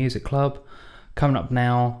American Music Club. Coming up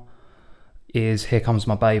now is Here Comes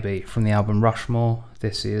My Baby from the album Rushmore.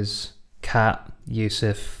 This is Kat,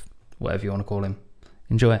 Yusuf, whatever you want to call him.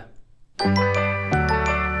 Enjoy.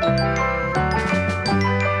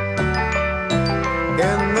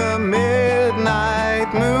 In the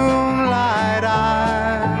midnight moonlight,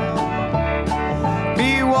 I'll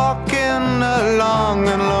be walking along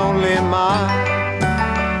a lonely mile,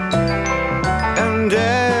 and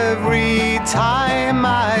every time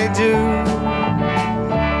I do,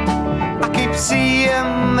 I keep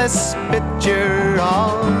seeing this picture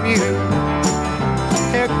of you.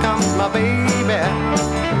 Here comes my baby,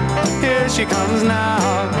 here she comes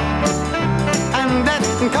now, and that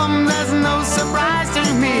comes as no surprise to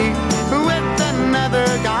me. With another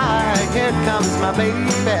guy, here comes my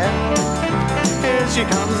baby, here she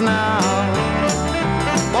comes now.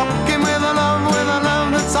 Walking with a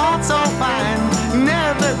love that's all so fine,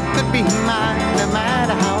 never could be mine, no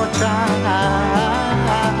matter how I try.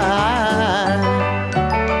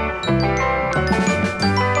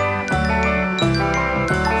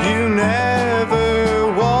 You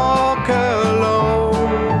never walk alone,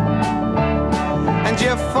 and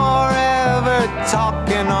you're forever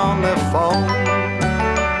talking on the phone.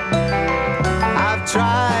 I've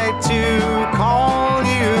tried to call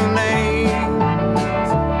you names,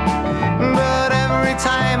 but every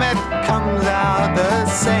time it comes out the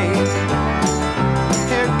same.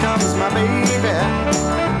 Here comes my baby,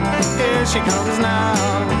 here she comes now,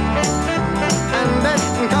 and that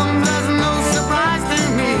comes as no surprise to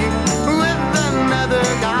me. With another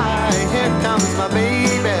guy, here comes my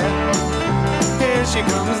baby, here she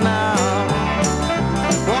comes now.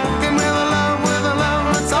 Walking with a love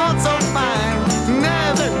that's all so fine,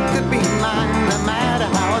 never could be mine, no matter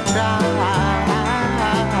how I try.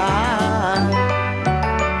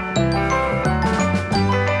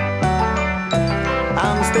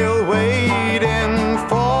 I'm still waiting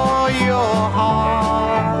for your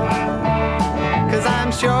heart, 'cause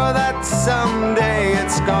I'm sure that someday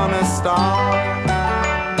it's gonna start.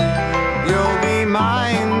 You'll be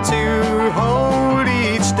mine to hold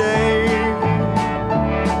each day,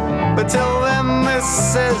 but till then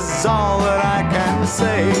this is all that I can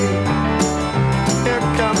say. Here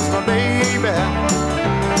comes my baby,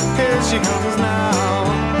 here she comes now,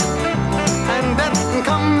 and that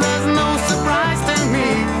comes as no surprise to me.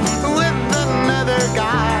 With another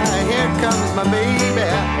guy, here comes my baby,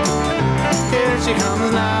 here she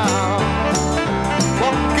comes now.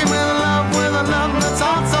 Walking with a love that's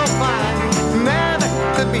all so fine, never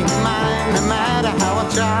could be mine, no matter how I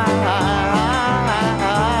try.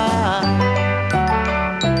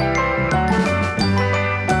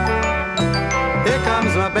 Here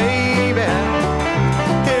comes my baby,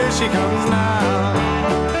 here she comes now,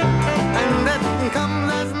 and that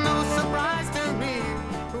comes as no surprise to me.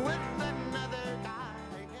 With another guy,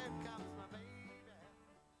 here comes my baby.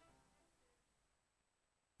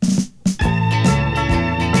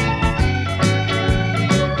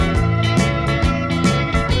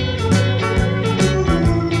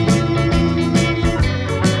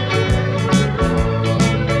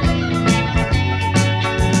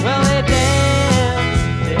 Well, they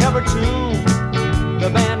danced to every tune the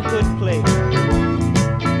band could play.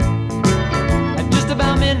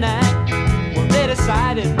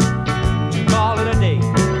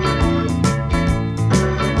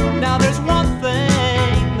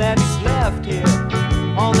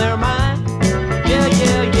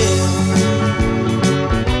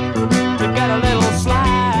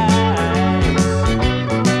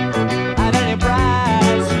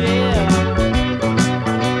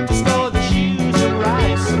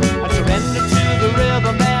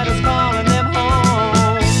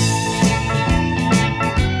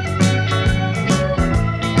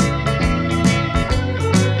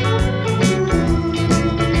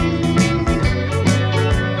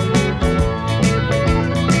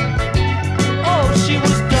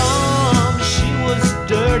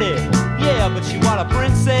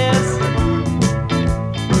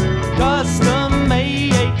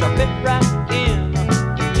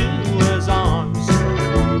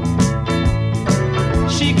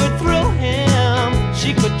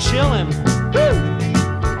 chill him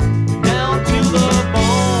down to the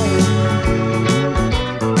bone.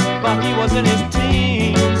 But he was in his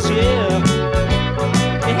teens, yeah.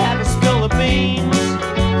 He had to spill the beans.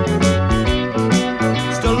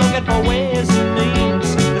 Still looking for ways and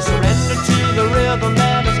means to surrender to the rhythm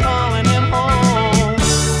that is calling him home.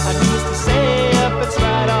 I used to say if it's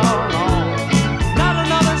right or wrong, not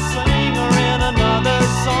another singer in another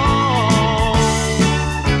song.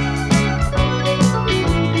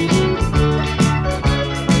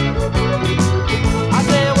 I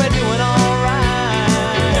say we're doing alright.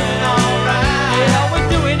 Yeah, we're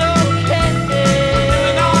doing okay.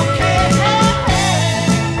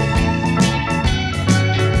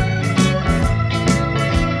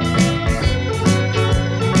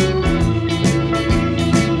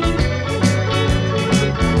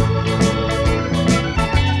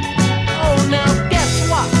 Oh, now guess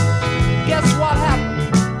what? Guess what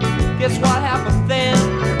happened? Guess what happened then?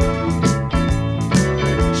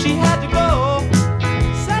 She had to go.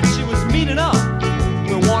 Said she was meeting up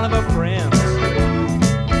with one of her friends.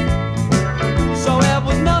 So it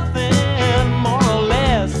was nothing more or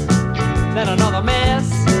less than another mess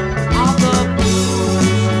of the blues.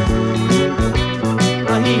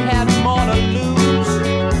 He had more to lose.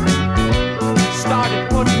 Started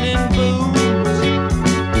putting in booze.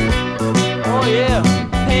 Oh yeah,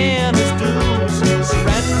 paying his dues.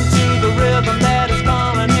 Surrender to the rhythm that is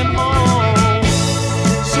calling him home.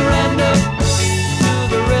 Surrender to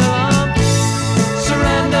the rhythm.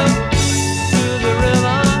 Surrender to the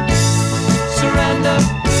rhythm. Surrender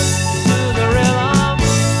to the rhythm.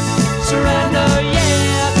 Surrender,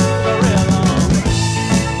 yeah, to the rhythm.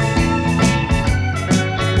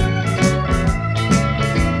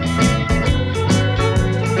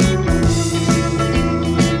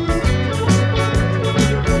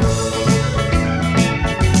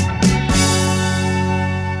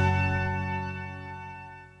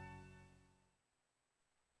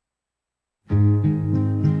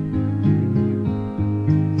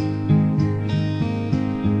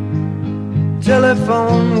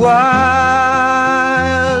 Telephone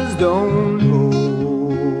wires don't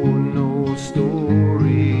hold no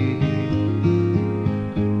story.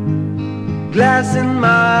 Glass in my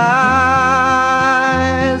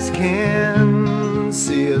eyes can't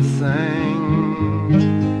see a thing.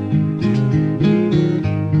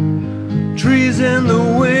 Trees in the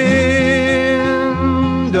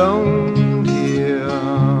wind don't hear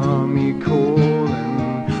me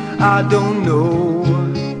calling. I don't know,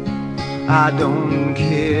 I don't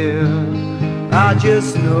care, I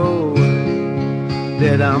just know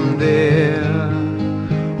that I'm there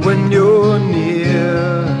when you're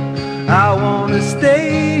near. I wanna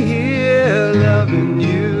stay here loving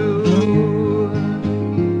you.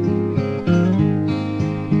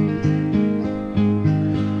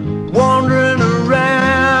 Wandering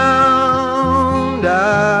around,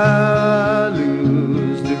 I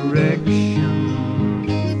lose direction.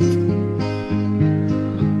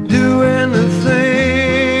 Doing the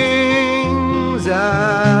things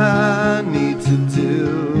I need to do.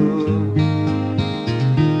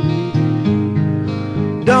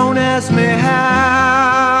 Don't ask me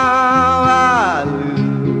how I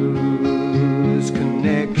lose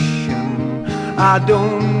connection. I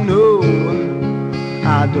don't know,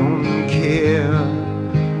 I don't care.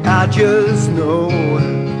 I just know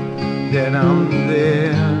that I'm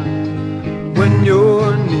there when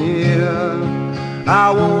you're near.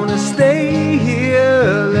 I wanna stay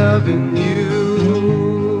here loving you.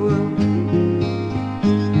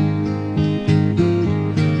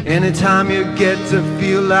 Anytime you get to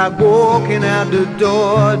feel like walking out the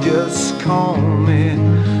door, just call me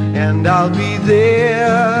and I'll be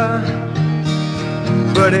there.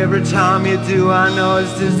 But every time you do, I know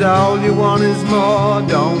it's just all you want is more.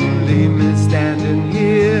 Don't leave me standing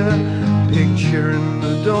here, picturing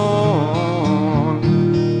the dawn.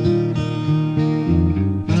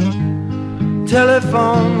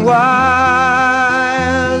 Telephone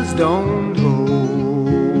wires don't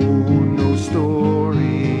hold no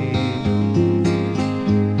story.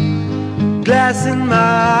 Glass in my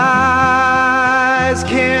eyes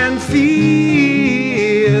can't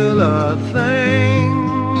feel a thing.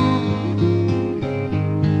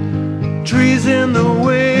 Trees in the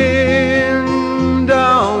wind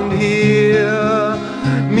don't hear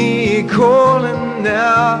me calling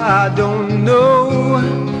now. I don't know,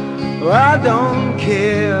 I don't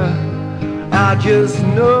care. I just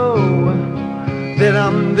know that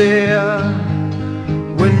I'm there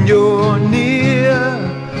when you're near.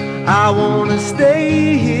 I wanna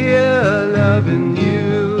stay here loving you.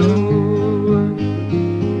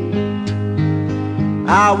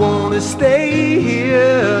 I wanna stay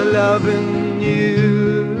here loving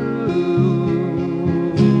you.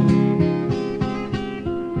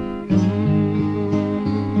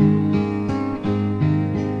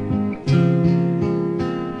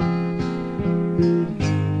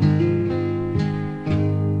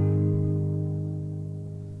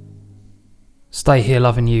 Stay Here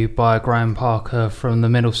Loving You by Graham Parker from the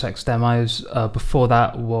Middlesex Demos. Before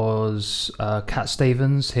that was Cat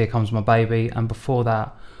Stevens, Here Comes My Baby, and before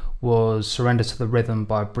that was Surrender to the Rhythm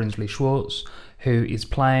by Brinsley Schwartz, who is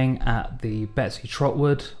playing at the Betsy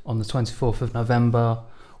Trotwood on the 24th of November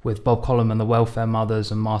with Bob Collum and the Welfare Mothers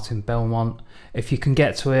and Martin Belmont. If you can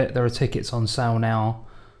get to it, there are tickets on sale now.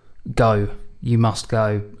 Go. You must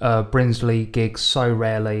go. Brinsley gigs so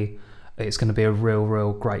rarely. It's going to be a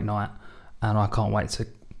real great night, and I can't wait to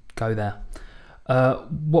go there.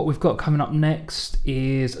 What we've got coming up next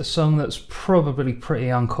is a song that's probably pretty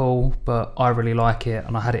uncool, but I really like it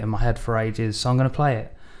and I had it in my head for ages, so I'm going to play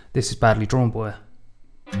it. This is Badly Drawn Boy.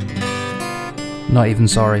 Not even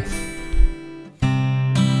sorry.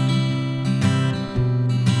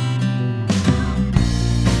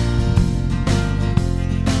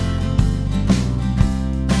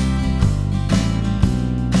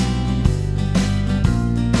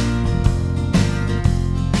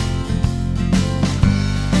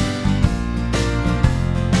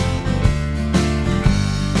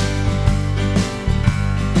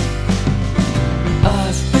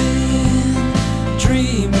 I've been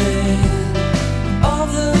dreaming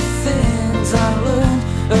of the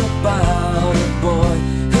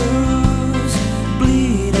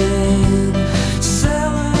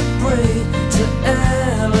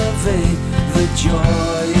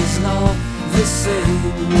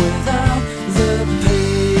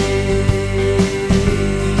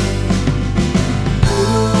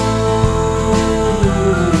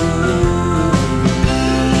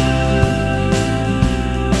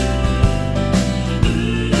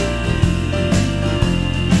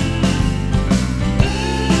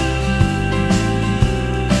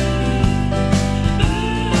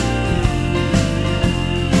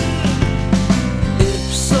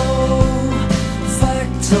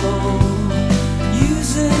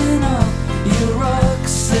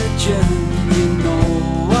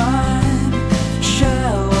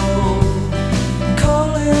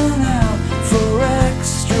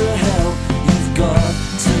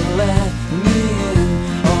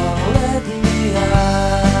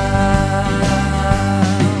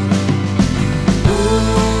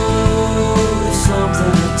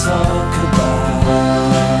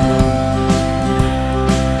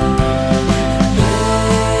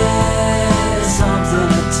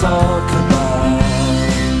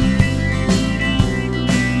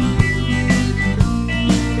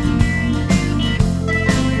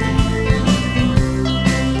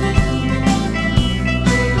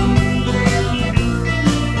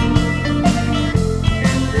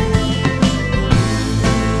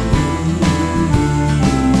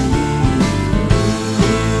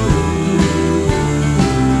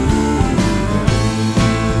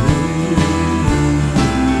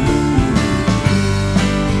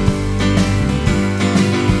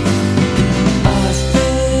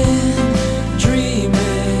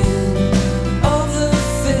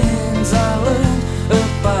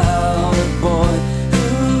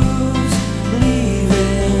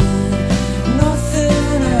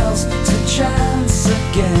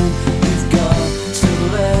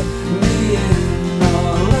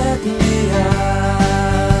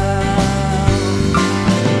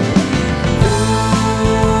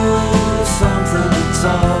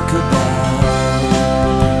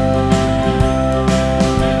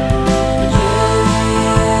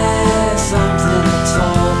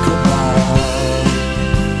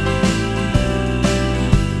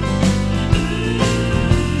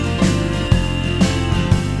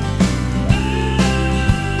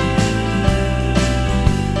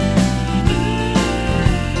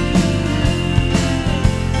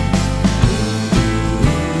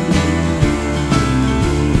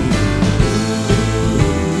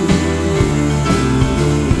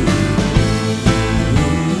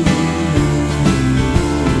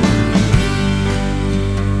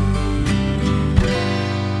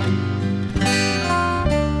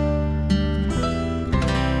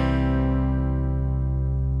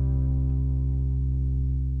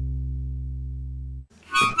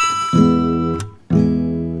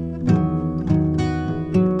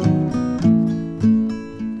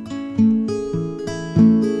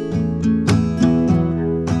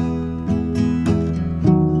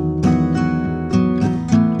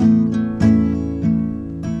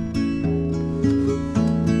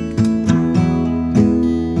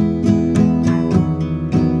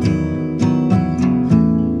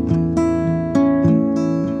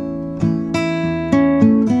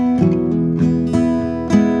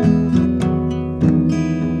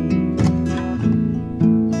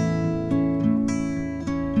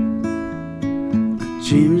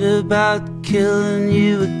about killing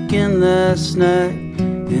you again last night,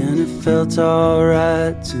 and it felt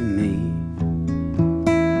alright to me.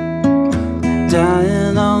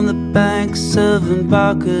 Dying on the banks of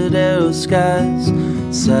Embarcadero skies,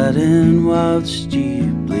 sat and watched you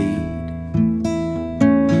bleed.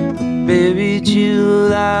 I buried you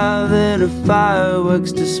alive in a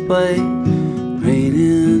fireworks display,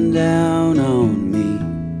 raining down on me.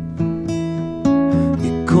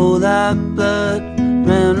 Your cold hot blood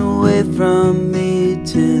ran away from me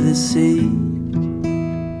to the sea.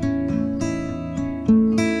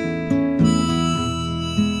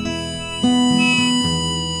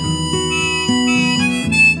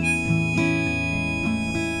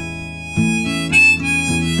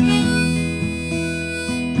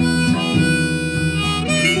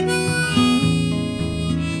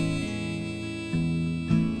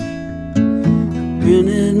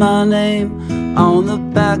 Printed my name on the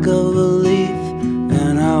back of a leaf,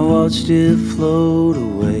 and I watched it float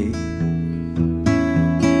away.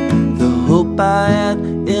 The hope I had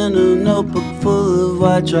in a notebook full of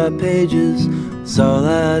white dry pages was all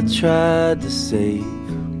I tried to save.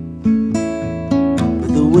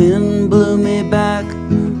 But the wind blew me back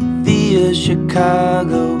via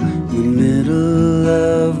Chicago in the middle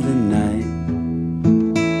of the night.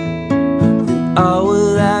 And all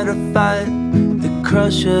without a fight,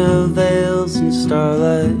 crush of veils and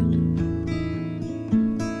starlight.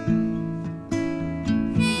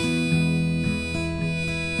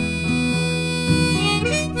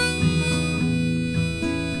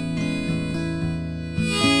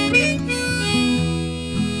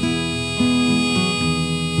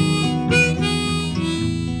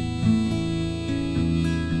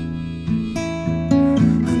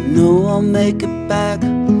 I know I'll make it back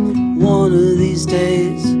one of these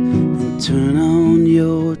days and turn on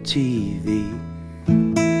your TV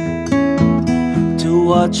to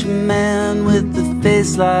watch a man with a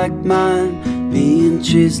face like mine being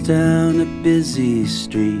chased down a busy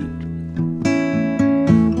street.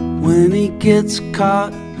 When he gets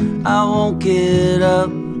caught, I won't get up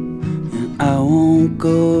and I won't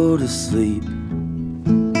go to sleep.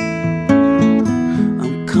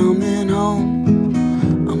 I'm coming home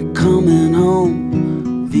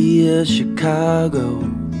via Chicago.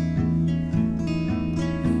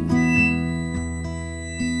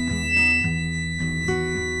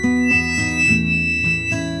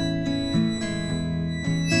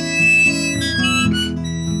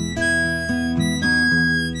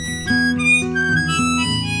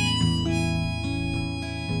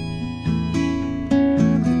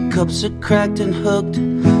 Cups are cracked and hooked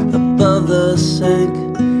above the sink.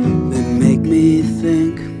 They make me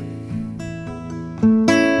think.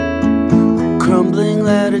 Crumbling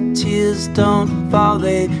letter tears don't fall,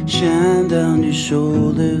 they shine down your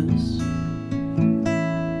shoulders.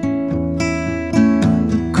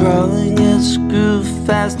 Crawling is screw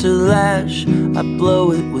faster lash, I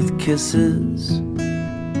blow it with kisses.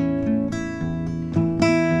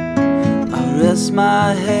 I rest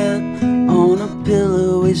my head on a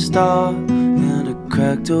pillowy star, and a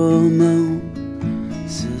cracked old moon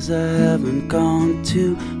says I haven't gone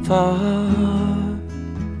too far.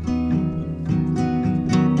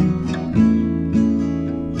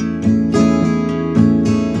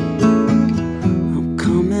 I'm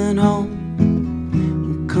coming home,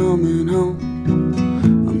 I'm coming home,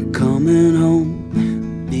 I'm coming home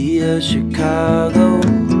via Chicago.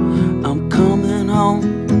 I'm coming home,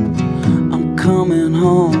 I'm coming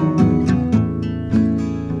home.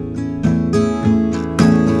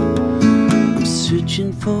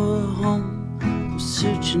 Searching for a home, I'm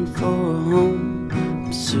searching for a home,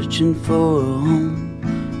 I'm searching for a home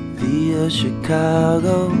via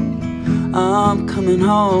Chicago. I'm coming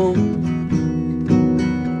home.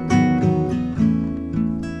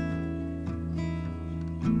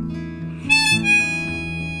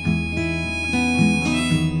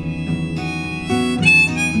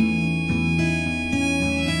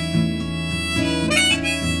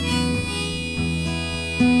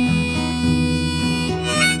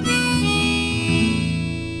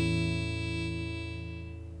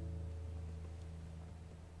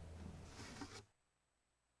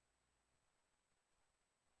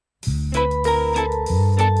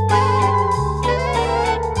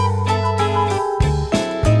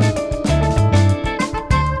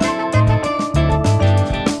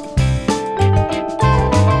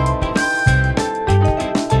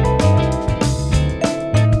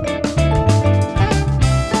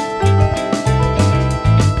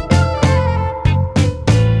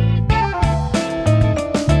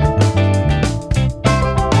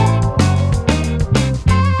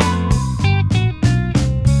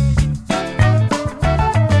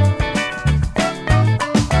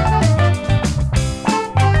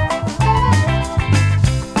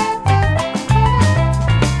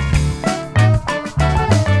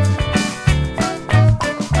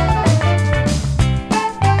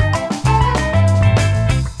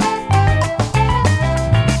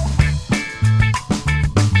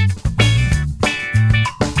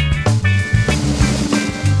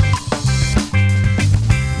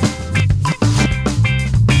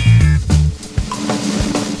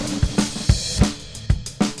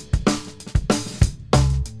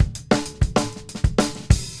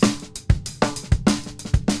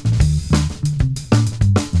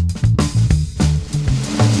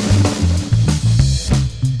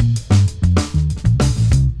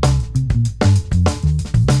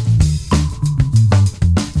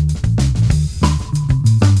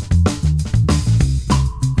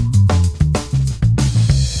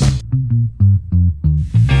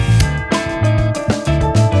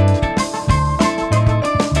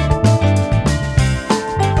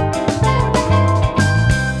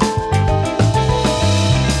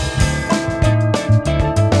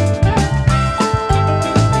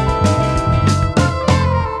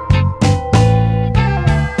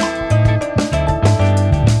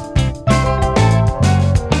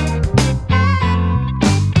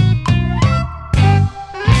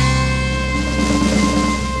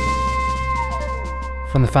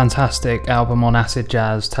 From the fantastic album on Acid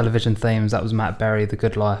Jazz, Television Themes, that was Matt Berry, The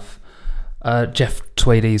Good Life. Jeff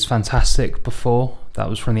Tweedy's Fantastic Before, that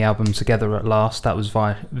was from the album Together at Last, that was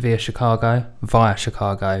via Chicago.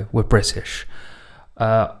 We're British.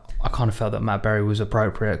 I kind of felt that Matt Berry was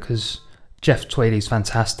appropriate because Jeff Tweedy's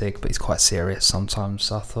fantastic, but he's quite serious sometimes,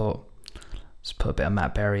 so I thought, let's put a bit of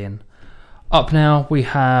Matt Berry in. Up now, we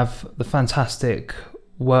have the fantastic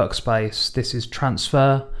Workspace. This is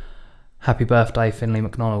Transfer. Happy birthday, Finley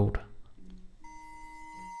MacDonald.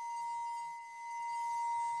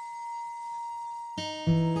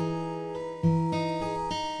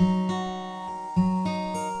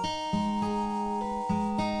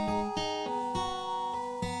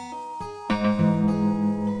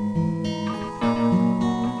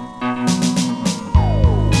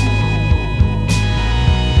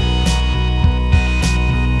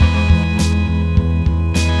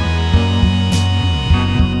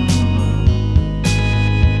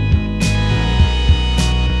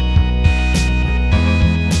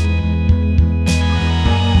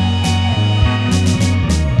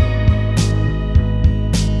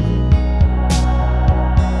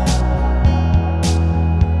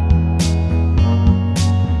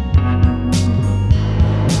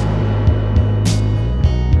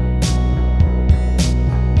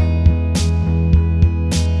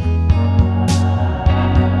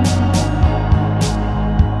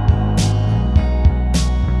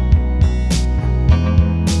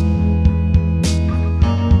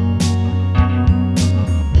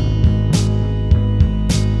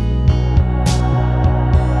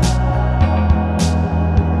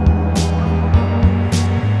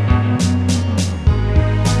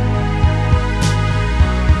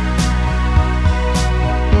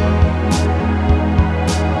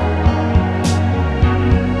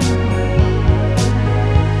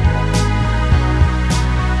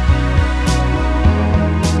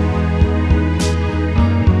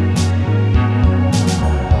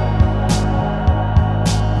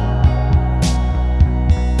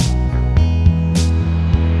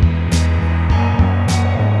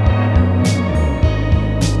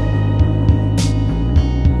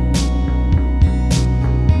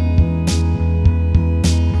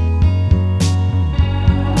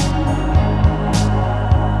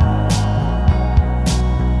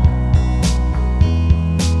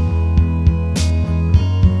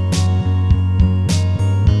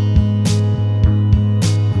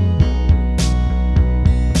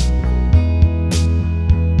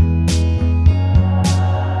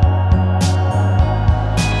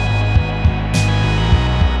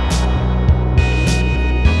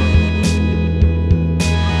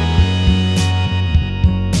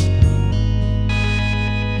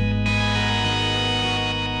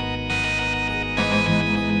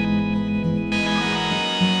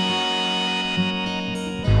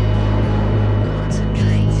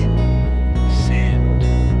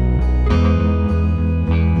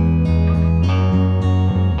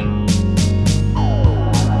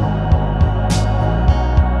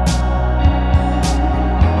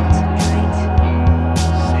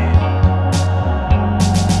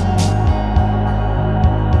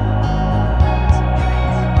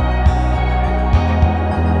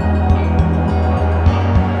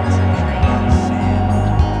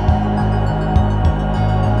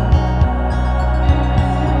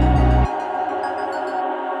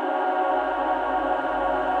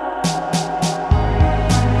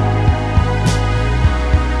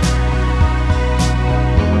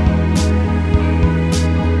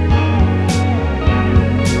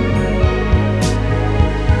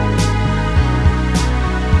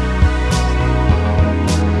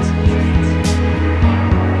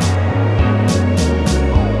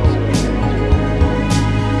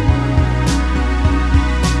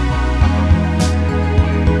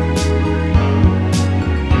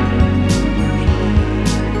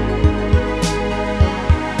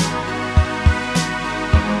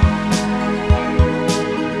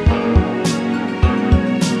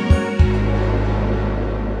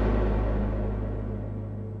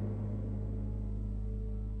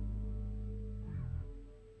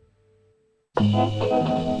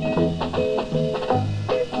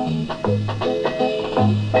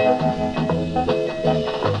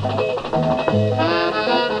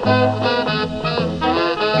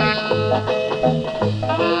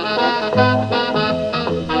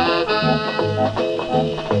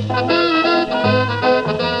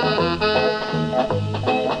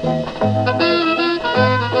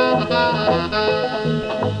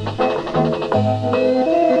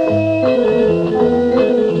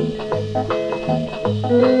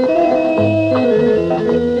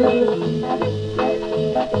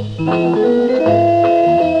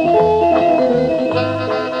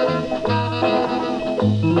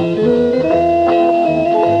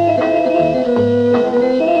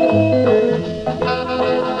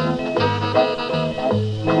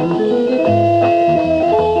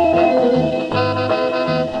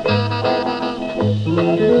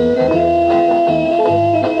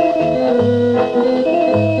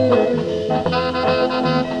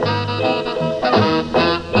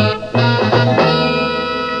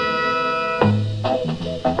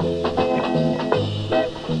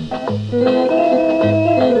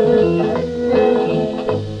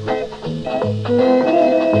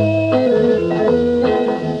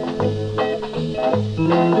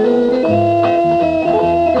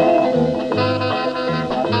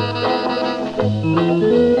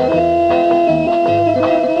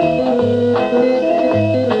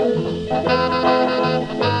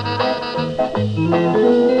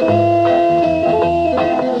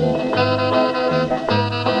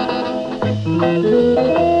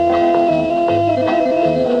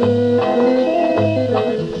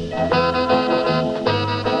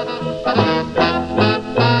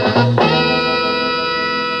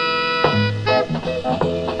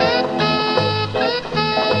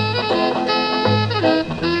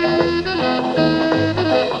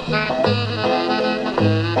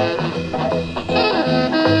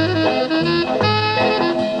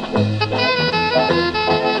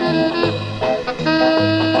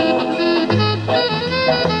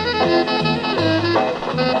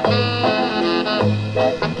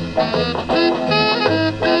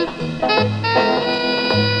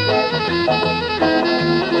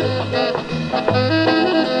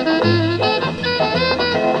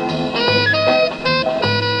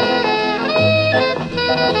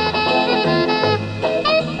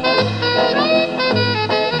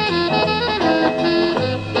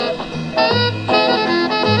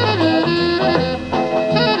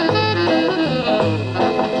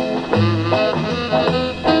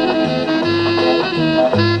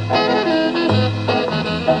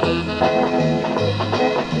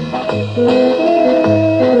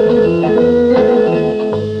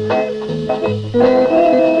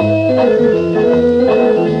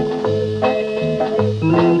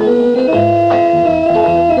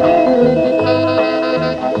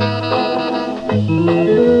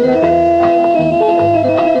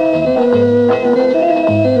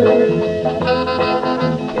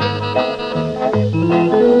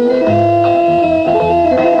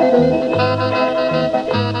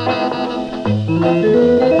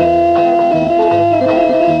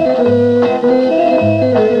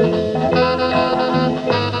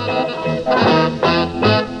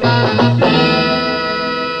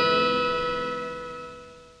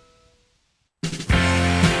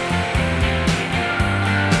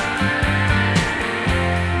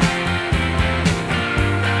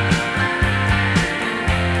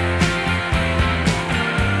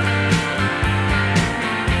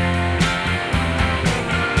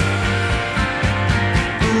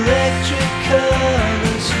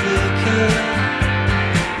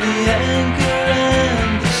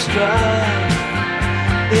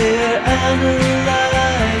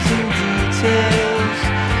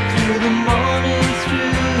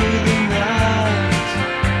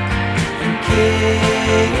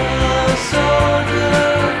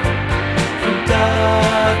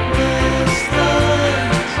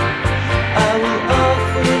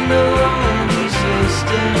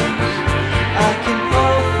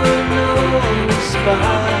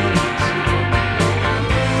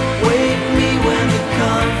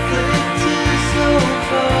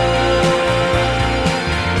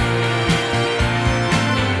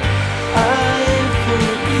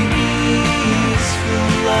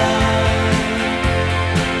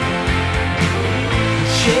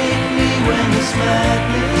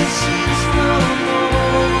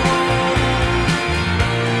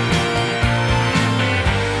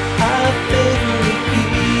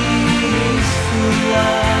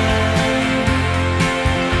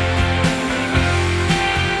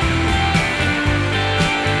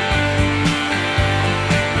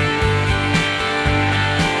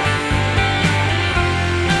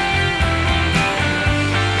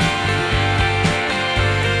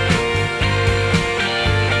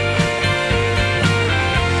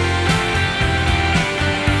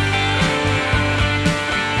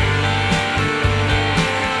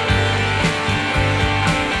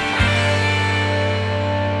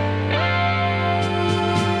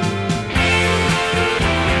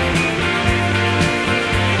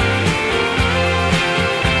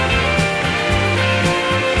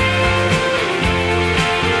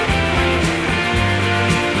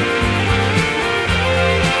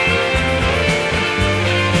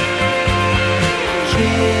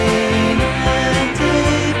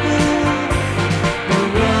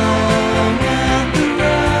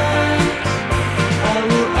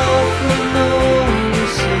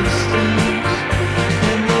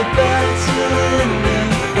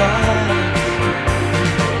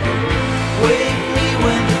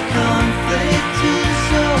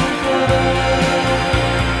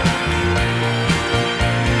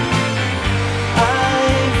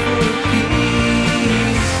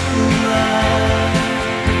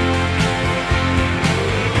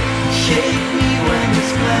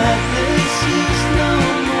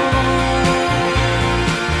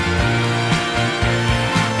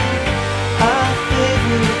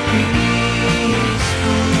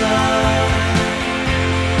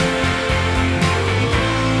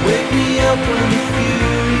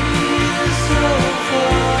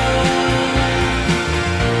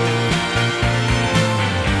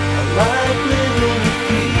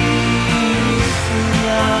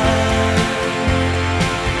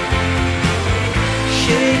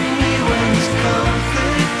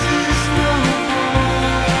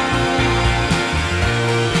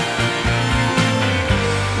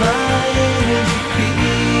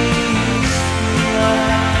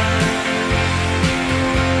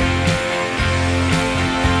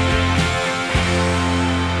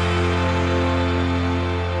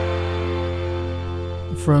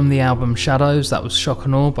 From the album Shadows, that was Shock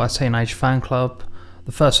and Awe by Teenage Fan Club.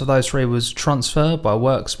 The first of those three was Transfer by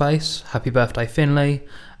Workspace, Happy Birthday Finley,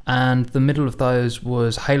 and the middle of those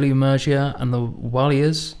was Haley Mergia and the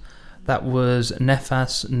Walliers. That was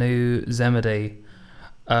Nefas Nu Zemedi.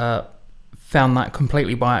 Found that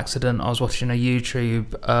completely by accident. I was watching a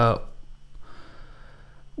YouTube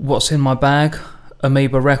What's in My Bag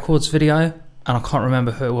Amoeba Records video, and I can't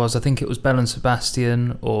remember who it was. I think it was Bell and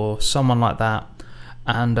Sebastian or someone like that.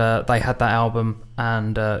 And they had that album,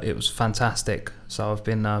 and it was fantastic. So I've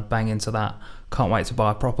been banging to that. Can't wait to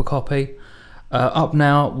buy a proper copy. Up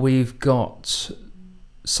now, we've got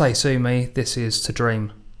Say Sue Me. This is To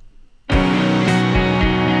Dream.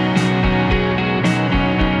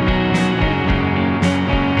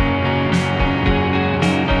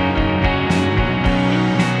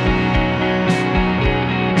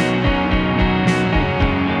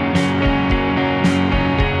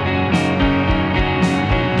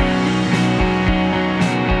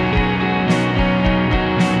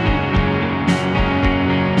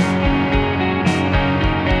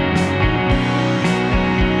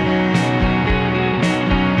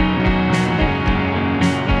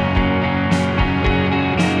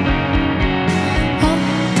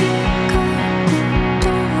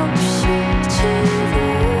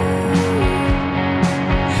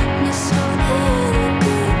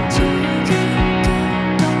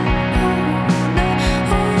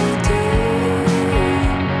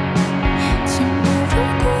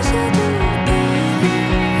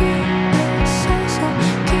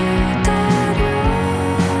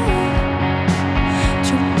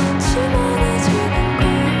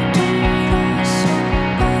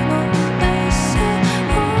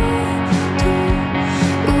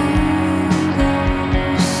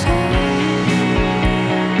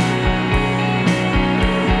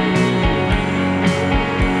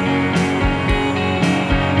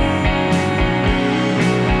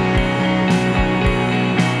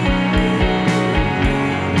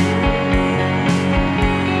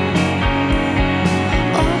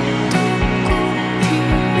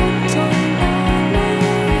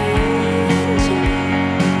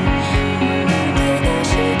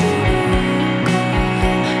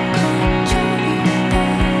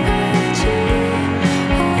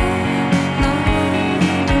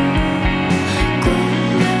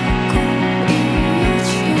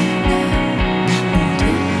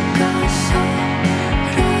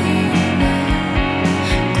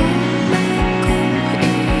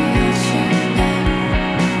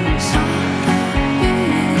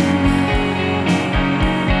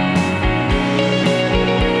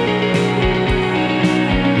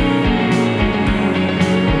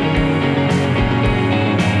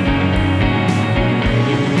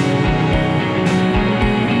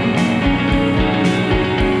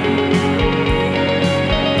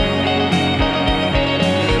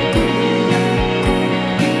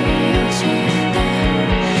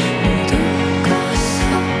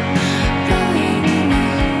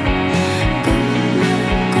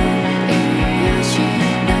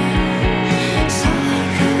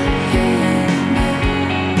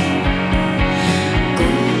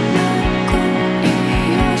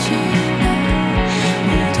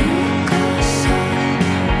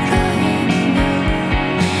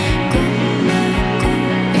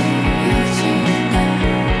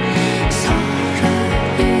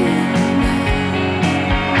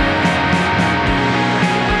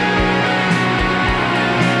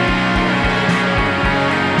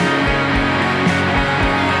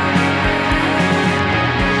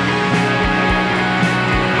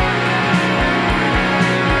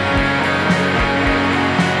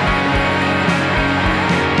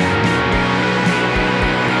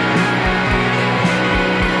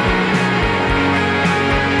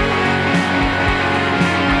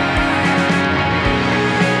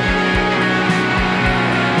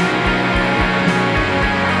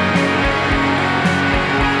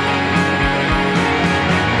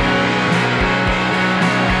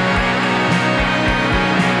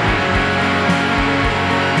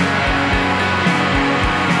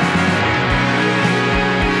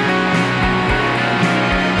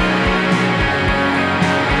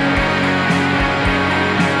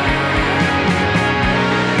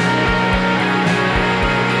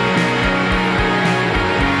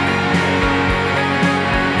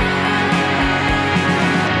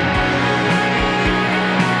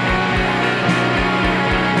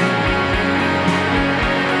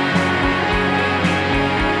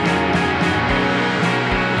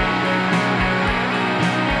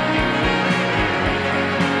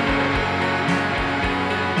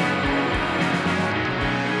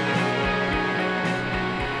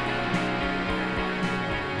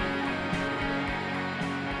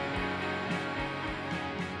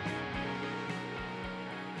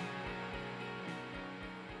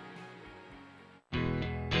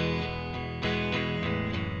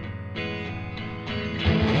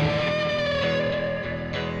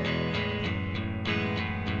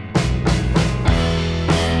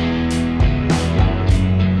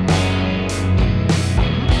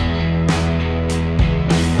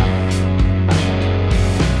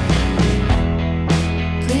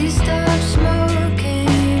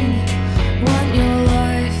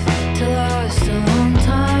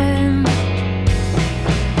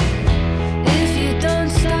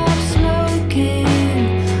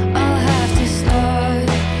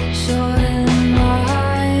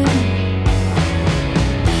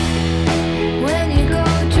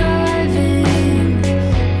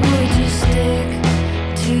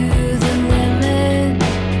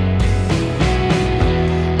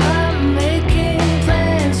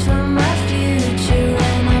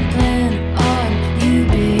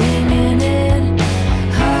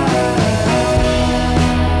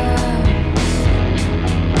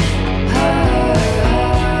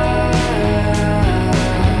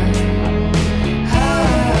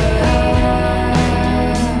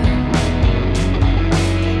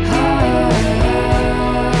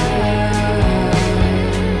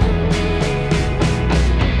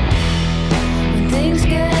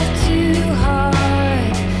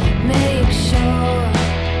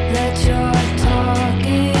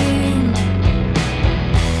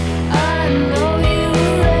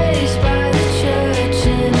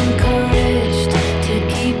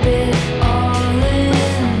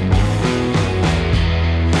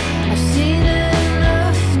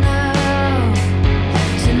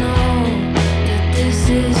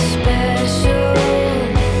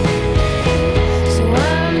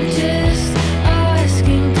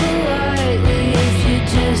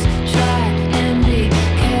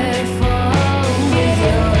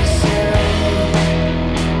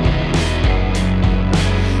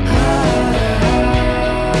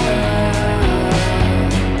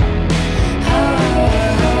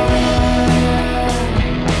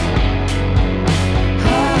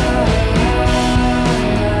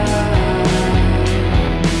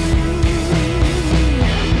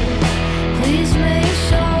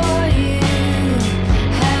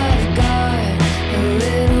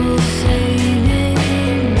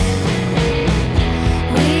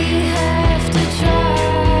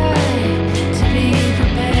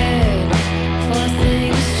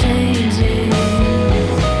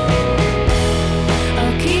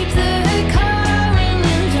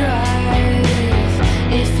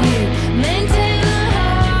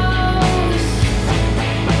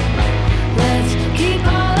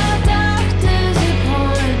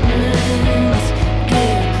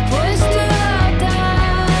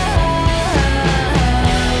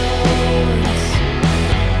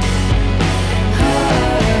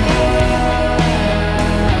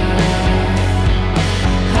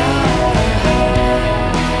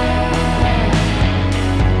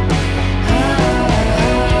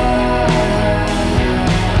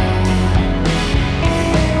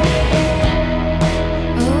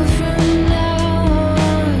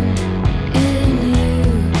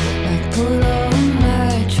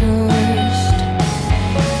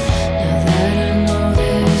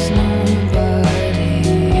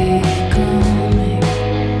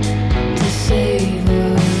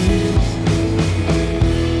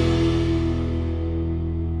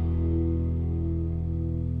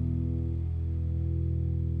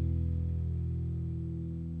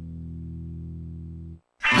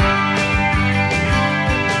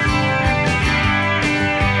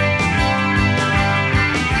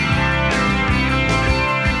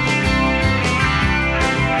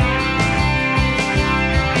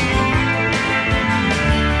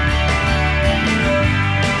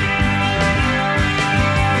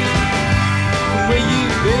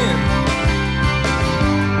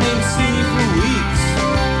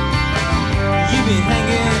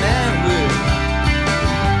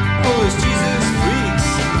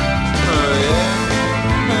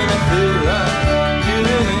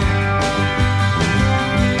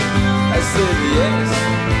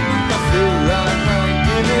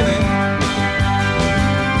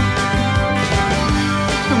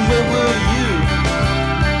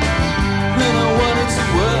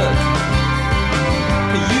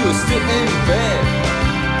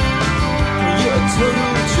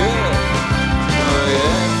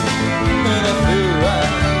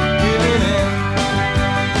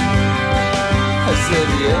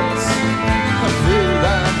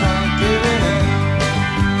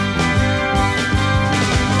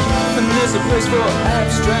 There's a place for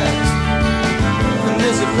abstract, and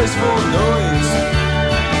there's a place for noise,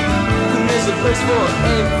 and there's a place for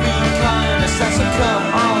every kind of sound. So come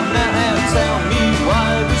on now and tell me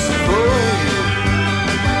why this is for you.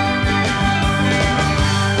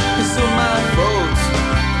 It's all my fault.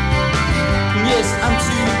 Yes, I'm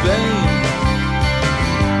to blame.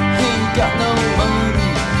 Ain't got no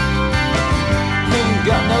money, ain't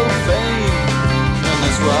got no fame, and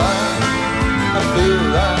that's why I feel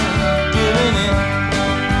like giving in.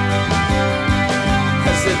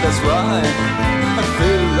 I said that's why I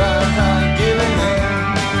feel like giving in.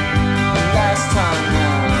 And last time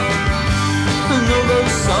now, I know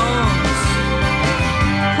those songs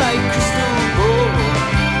like Crystal Ball,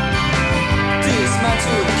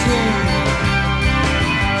 Dismantle King.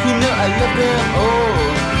 You know I love them all,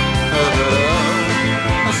 but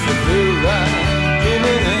I still feel like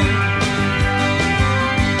giving in.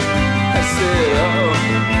 I said, oh,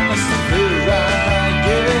 I still feel like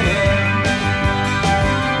giving in.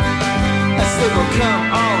 I said, well, come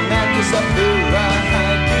on now, 'cause I feel like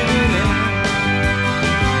giving in.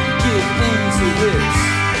 Give in to this.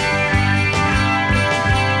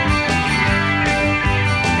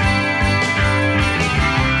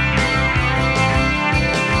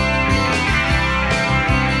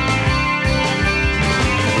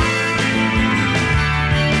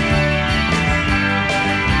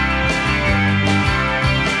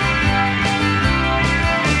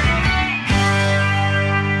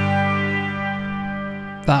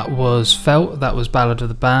 That was Felt, that was Ballad of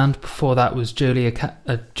the Band. Before that was Julia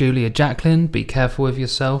Jacklin, Be Careful With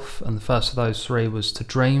Yourself. And the first of those three was To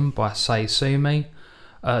Dream by Say Sumi.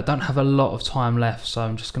 Don't have a lot of time left, so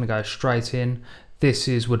I'm just going to go straight in. This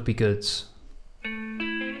is Would Be Goods.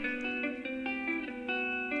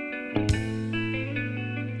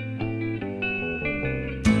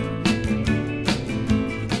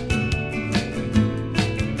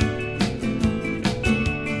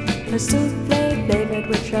 A souffle flavored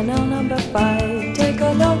with Chanel No. 5. Take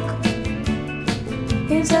a look.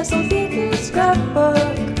 Here's Cecil Beaton's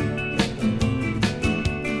scrapbook.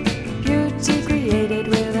 Beauty created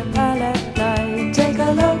with a palette knife. Take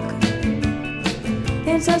a look.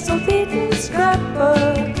 Here's Cecil Beaton's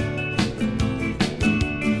scrapbook.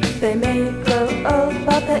 They may grow old,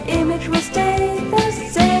 but the image will stay the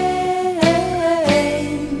same.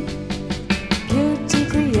 Beauty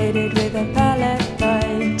created with a palette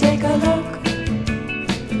knife. Take a look.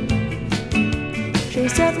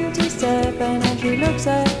 She's 77 and she looks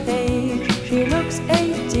her age. She looks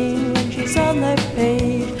 18 when she's on the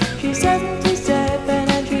page. She's 77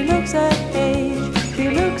 and she looks her age. She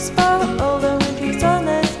looks far older when she's on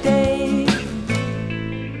the stage.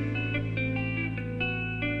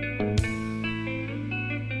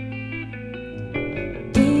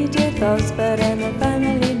 Edith Osborne and the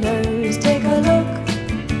family knows. Take a look.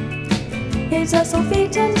 Here's Cecil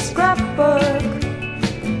Beaton's scrapbook.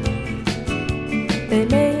 They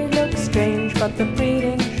may look strange, but the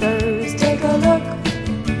breeding shows. Take a look.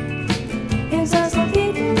 Here's Cecil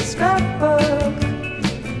Beaton's scrapbook.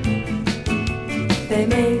 They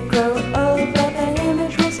may grow old, but the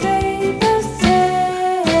image will stay the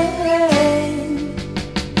same.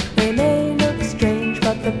 They may look strange,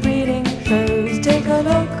 but the breeding shows. Take a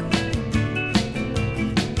look.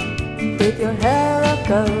 With your hair of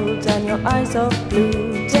gold and your eyes of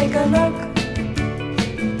blue. Take a look.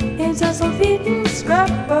 Here's Cecil Beaton's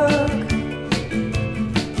scrapbook.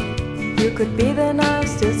 You could be the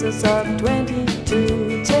Narcissus of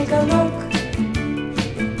 22. Take a look.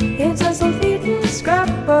 Here's Cecil Beaton's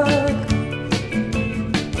scrapbook.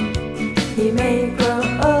 He may grow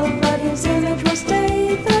old, but his image will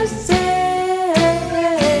stay the same.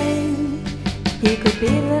 He could be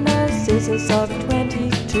the Narcissus of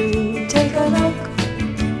 22. Take a look.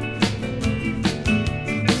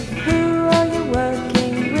 Who are you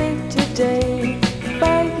working with today?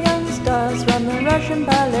 5 young stars from the Russian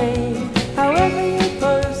ballet. However you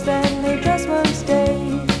pose, then they just won't stay.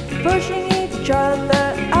 Pushing each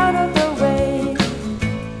other out of the way.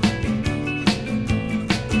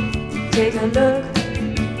 Take a look.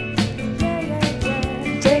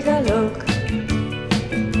 Take a look.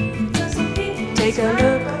 Take a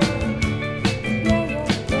look.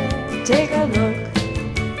 Take a look. Take a look.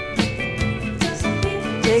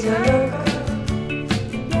 Take a look.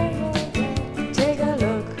 Take a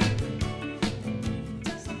look.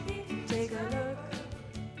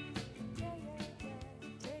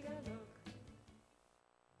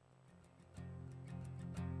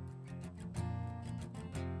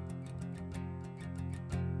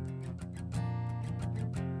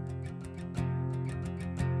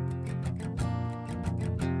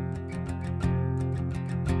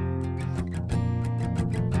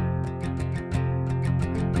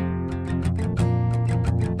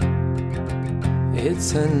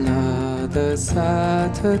 It's another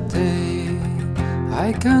Saturday.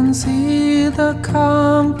 I can see the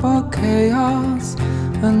camp of chaos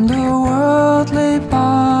and the worldly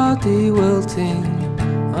body wilting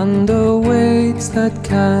under weights that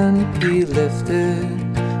can't be lifted.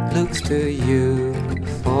 Looks to you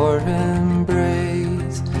for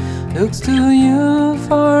embrace, looks to you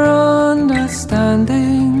for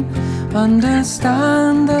understanding.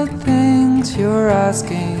 Understand the things you're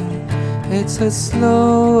asking. It's a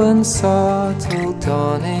slow and subtle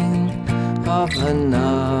dawning of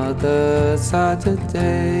another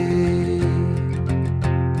Saturday.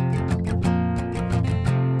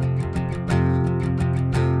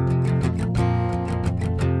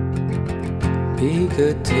 Be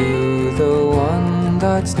good to the one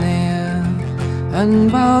that's near, and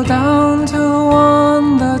bow down to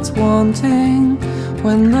one that's wanting.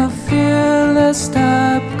 When the fearless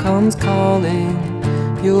step comes calling,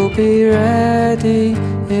 you'll be ready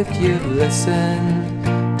if you've listened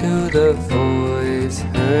to the voice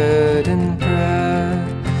heard in prayer,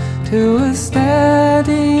 to a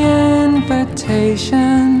steady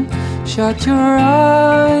invitation. Shut your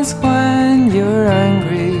eyes when you're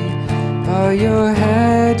angry, bow your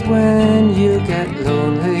head when you get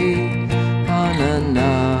lonely on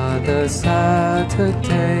another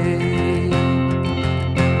Saturday.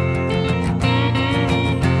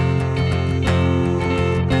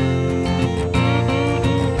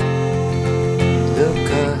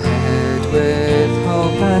 With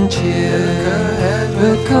hope and cheer,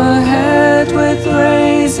 look ahead with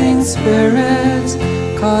raising spirits,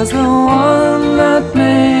 'cause the one that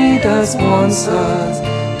made us wants us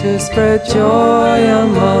to spread joy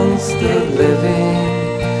amongst the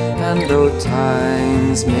living. And though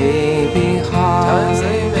times may be hard,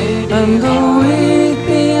 and the week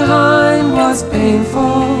behind was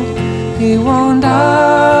painful, he won't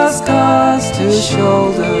ask us to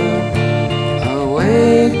shoulder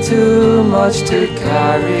too much to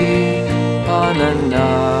carry on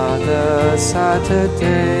another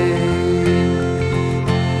Saturday.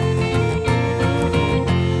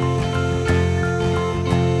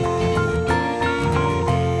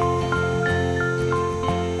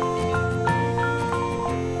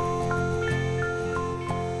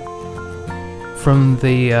 From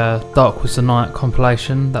the Dark Was the Night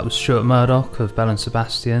compilation, that was Stuart Murdoch of Belle and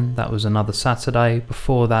Sebastian. That was Another Saturday.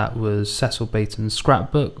 Before that was Cecil Beaton's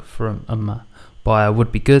Scrapbook from by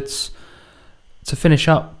Would Be Goods. To finish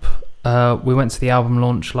up, we went to the album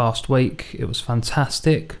launch last week. It was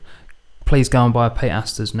fantastic. Please go and buy Pete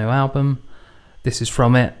Astor's new album. This is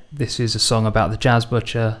from it. This is a song about the Jazz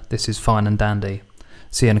Butcher. This is Fine and Dandy.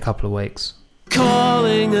 See you in a couple of weeks.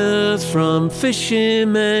 Calling us from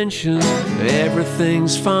fishing mansions.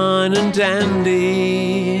 Everything's fine and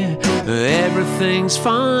dandy. Everything's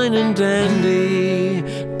fine and dandy.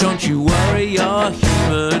 Don't you worry your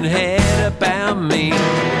human head about me.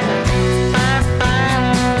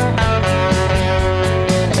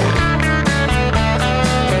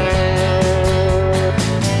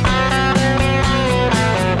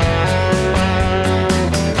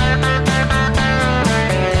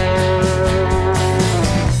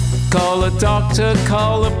 Call a doctor,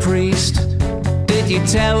 call a priest. Did you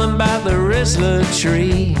tell him about the Rizzler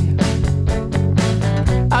tree?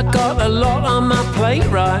 I got a lot on my plate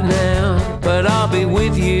right now, but I'll be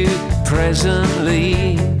with you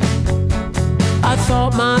presently. I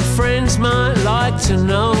thought my friends might like to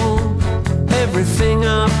know everything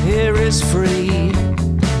up here is free.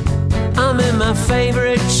 I'm in my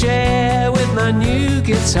favorite chair with my new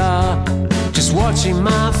guitar, just watching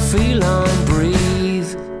my feline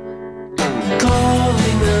breathe.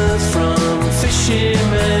 Calling us from fishing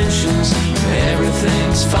mansions.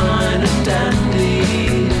 Everything's fine and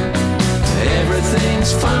dandy.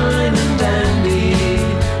 Everything's fine and dandy.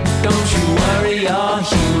 Don't you worry your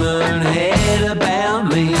human head about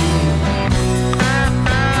me.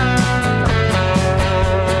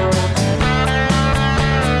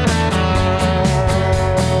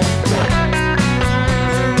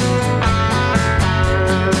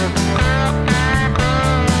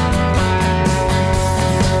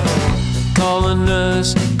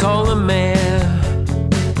 Call the mayor,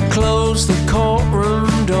 close the courtroom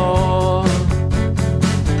door.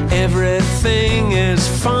 Everything is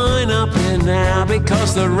fine up here now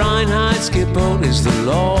because the Reinheitsgebot is the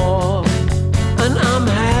law. And I'm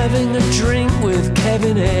having a drink with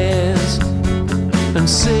Kevin Ayers, and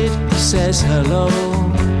Sid says hello.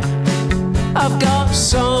 I've got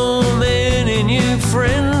so many new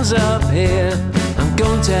friends up here, I'm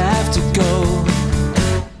going to have to go.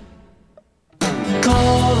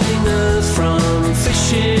 Calling us from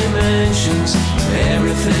fishing mansions.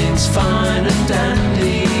 Everything's fine and dandy.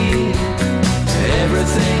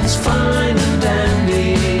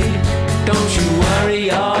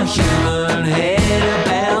 human head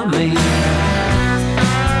about me.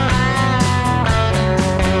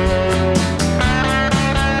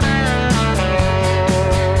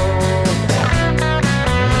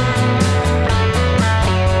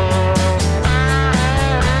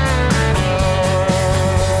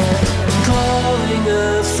 Calling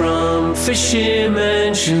her from fishing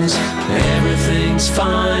mansions, everything's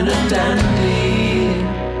fine and dandy.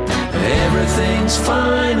 Everything's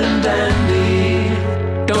fine and dandy.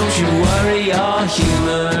 Don't you worry your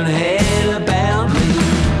human head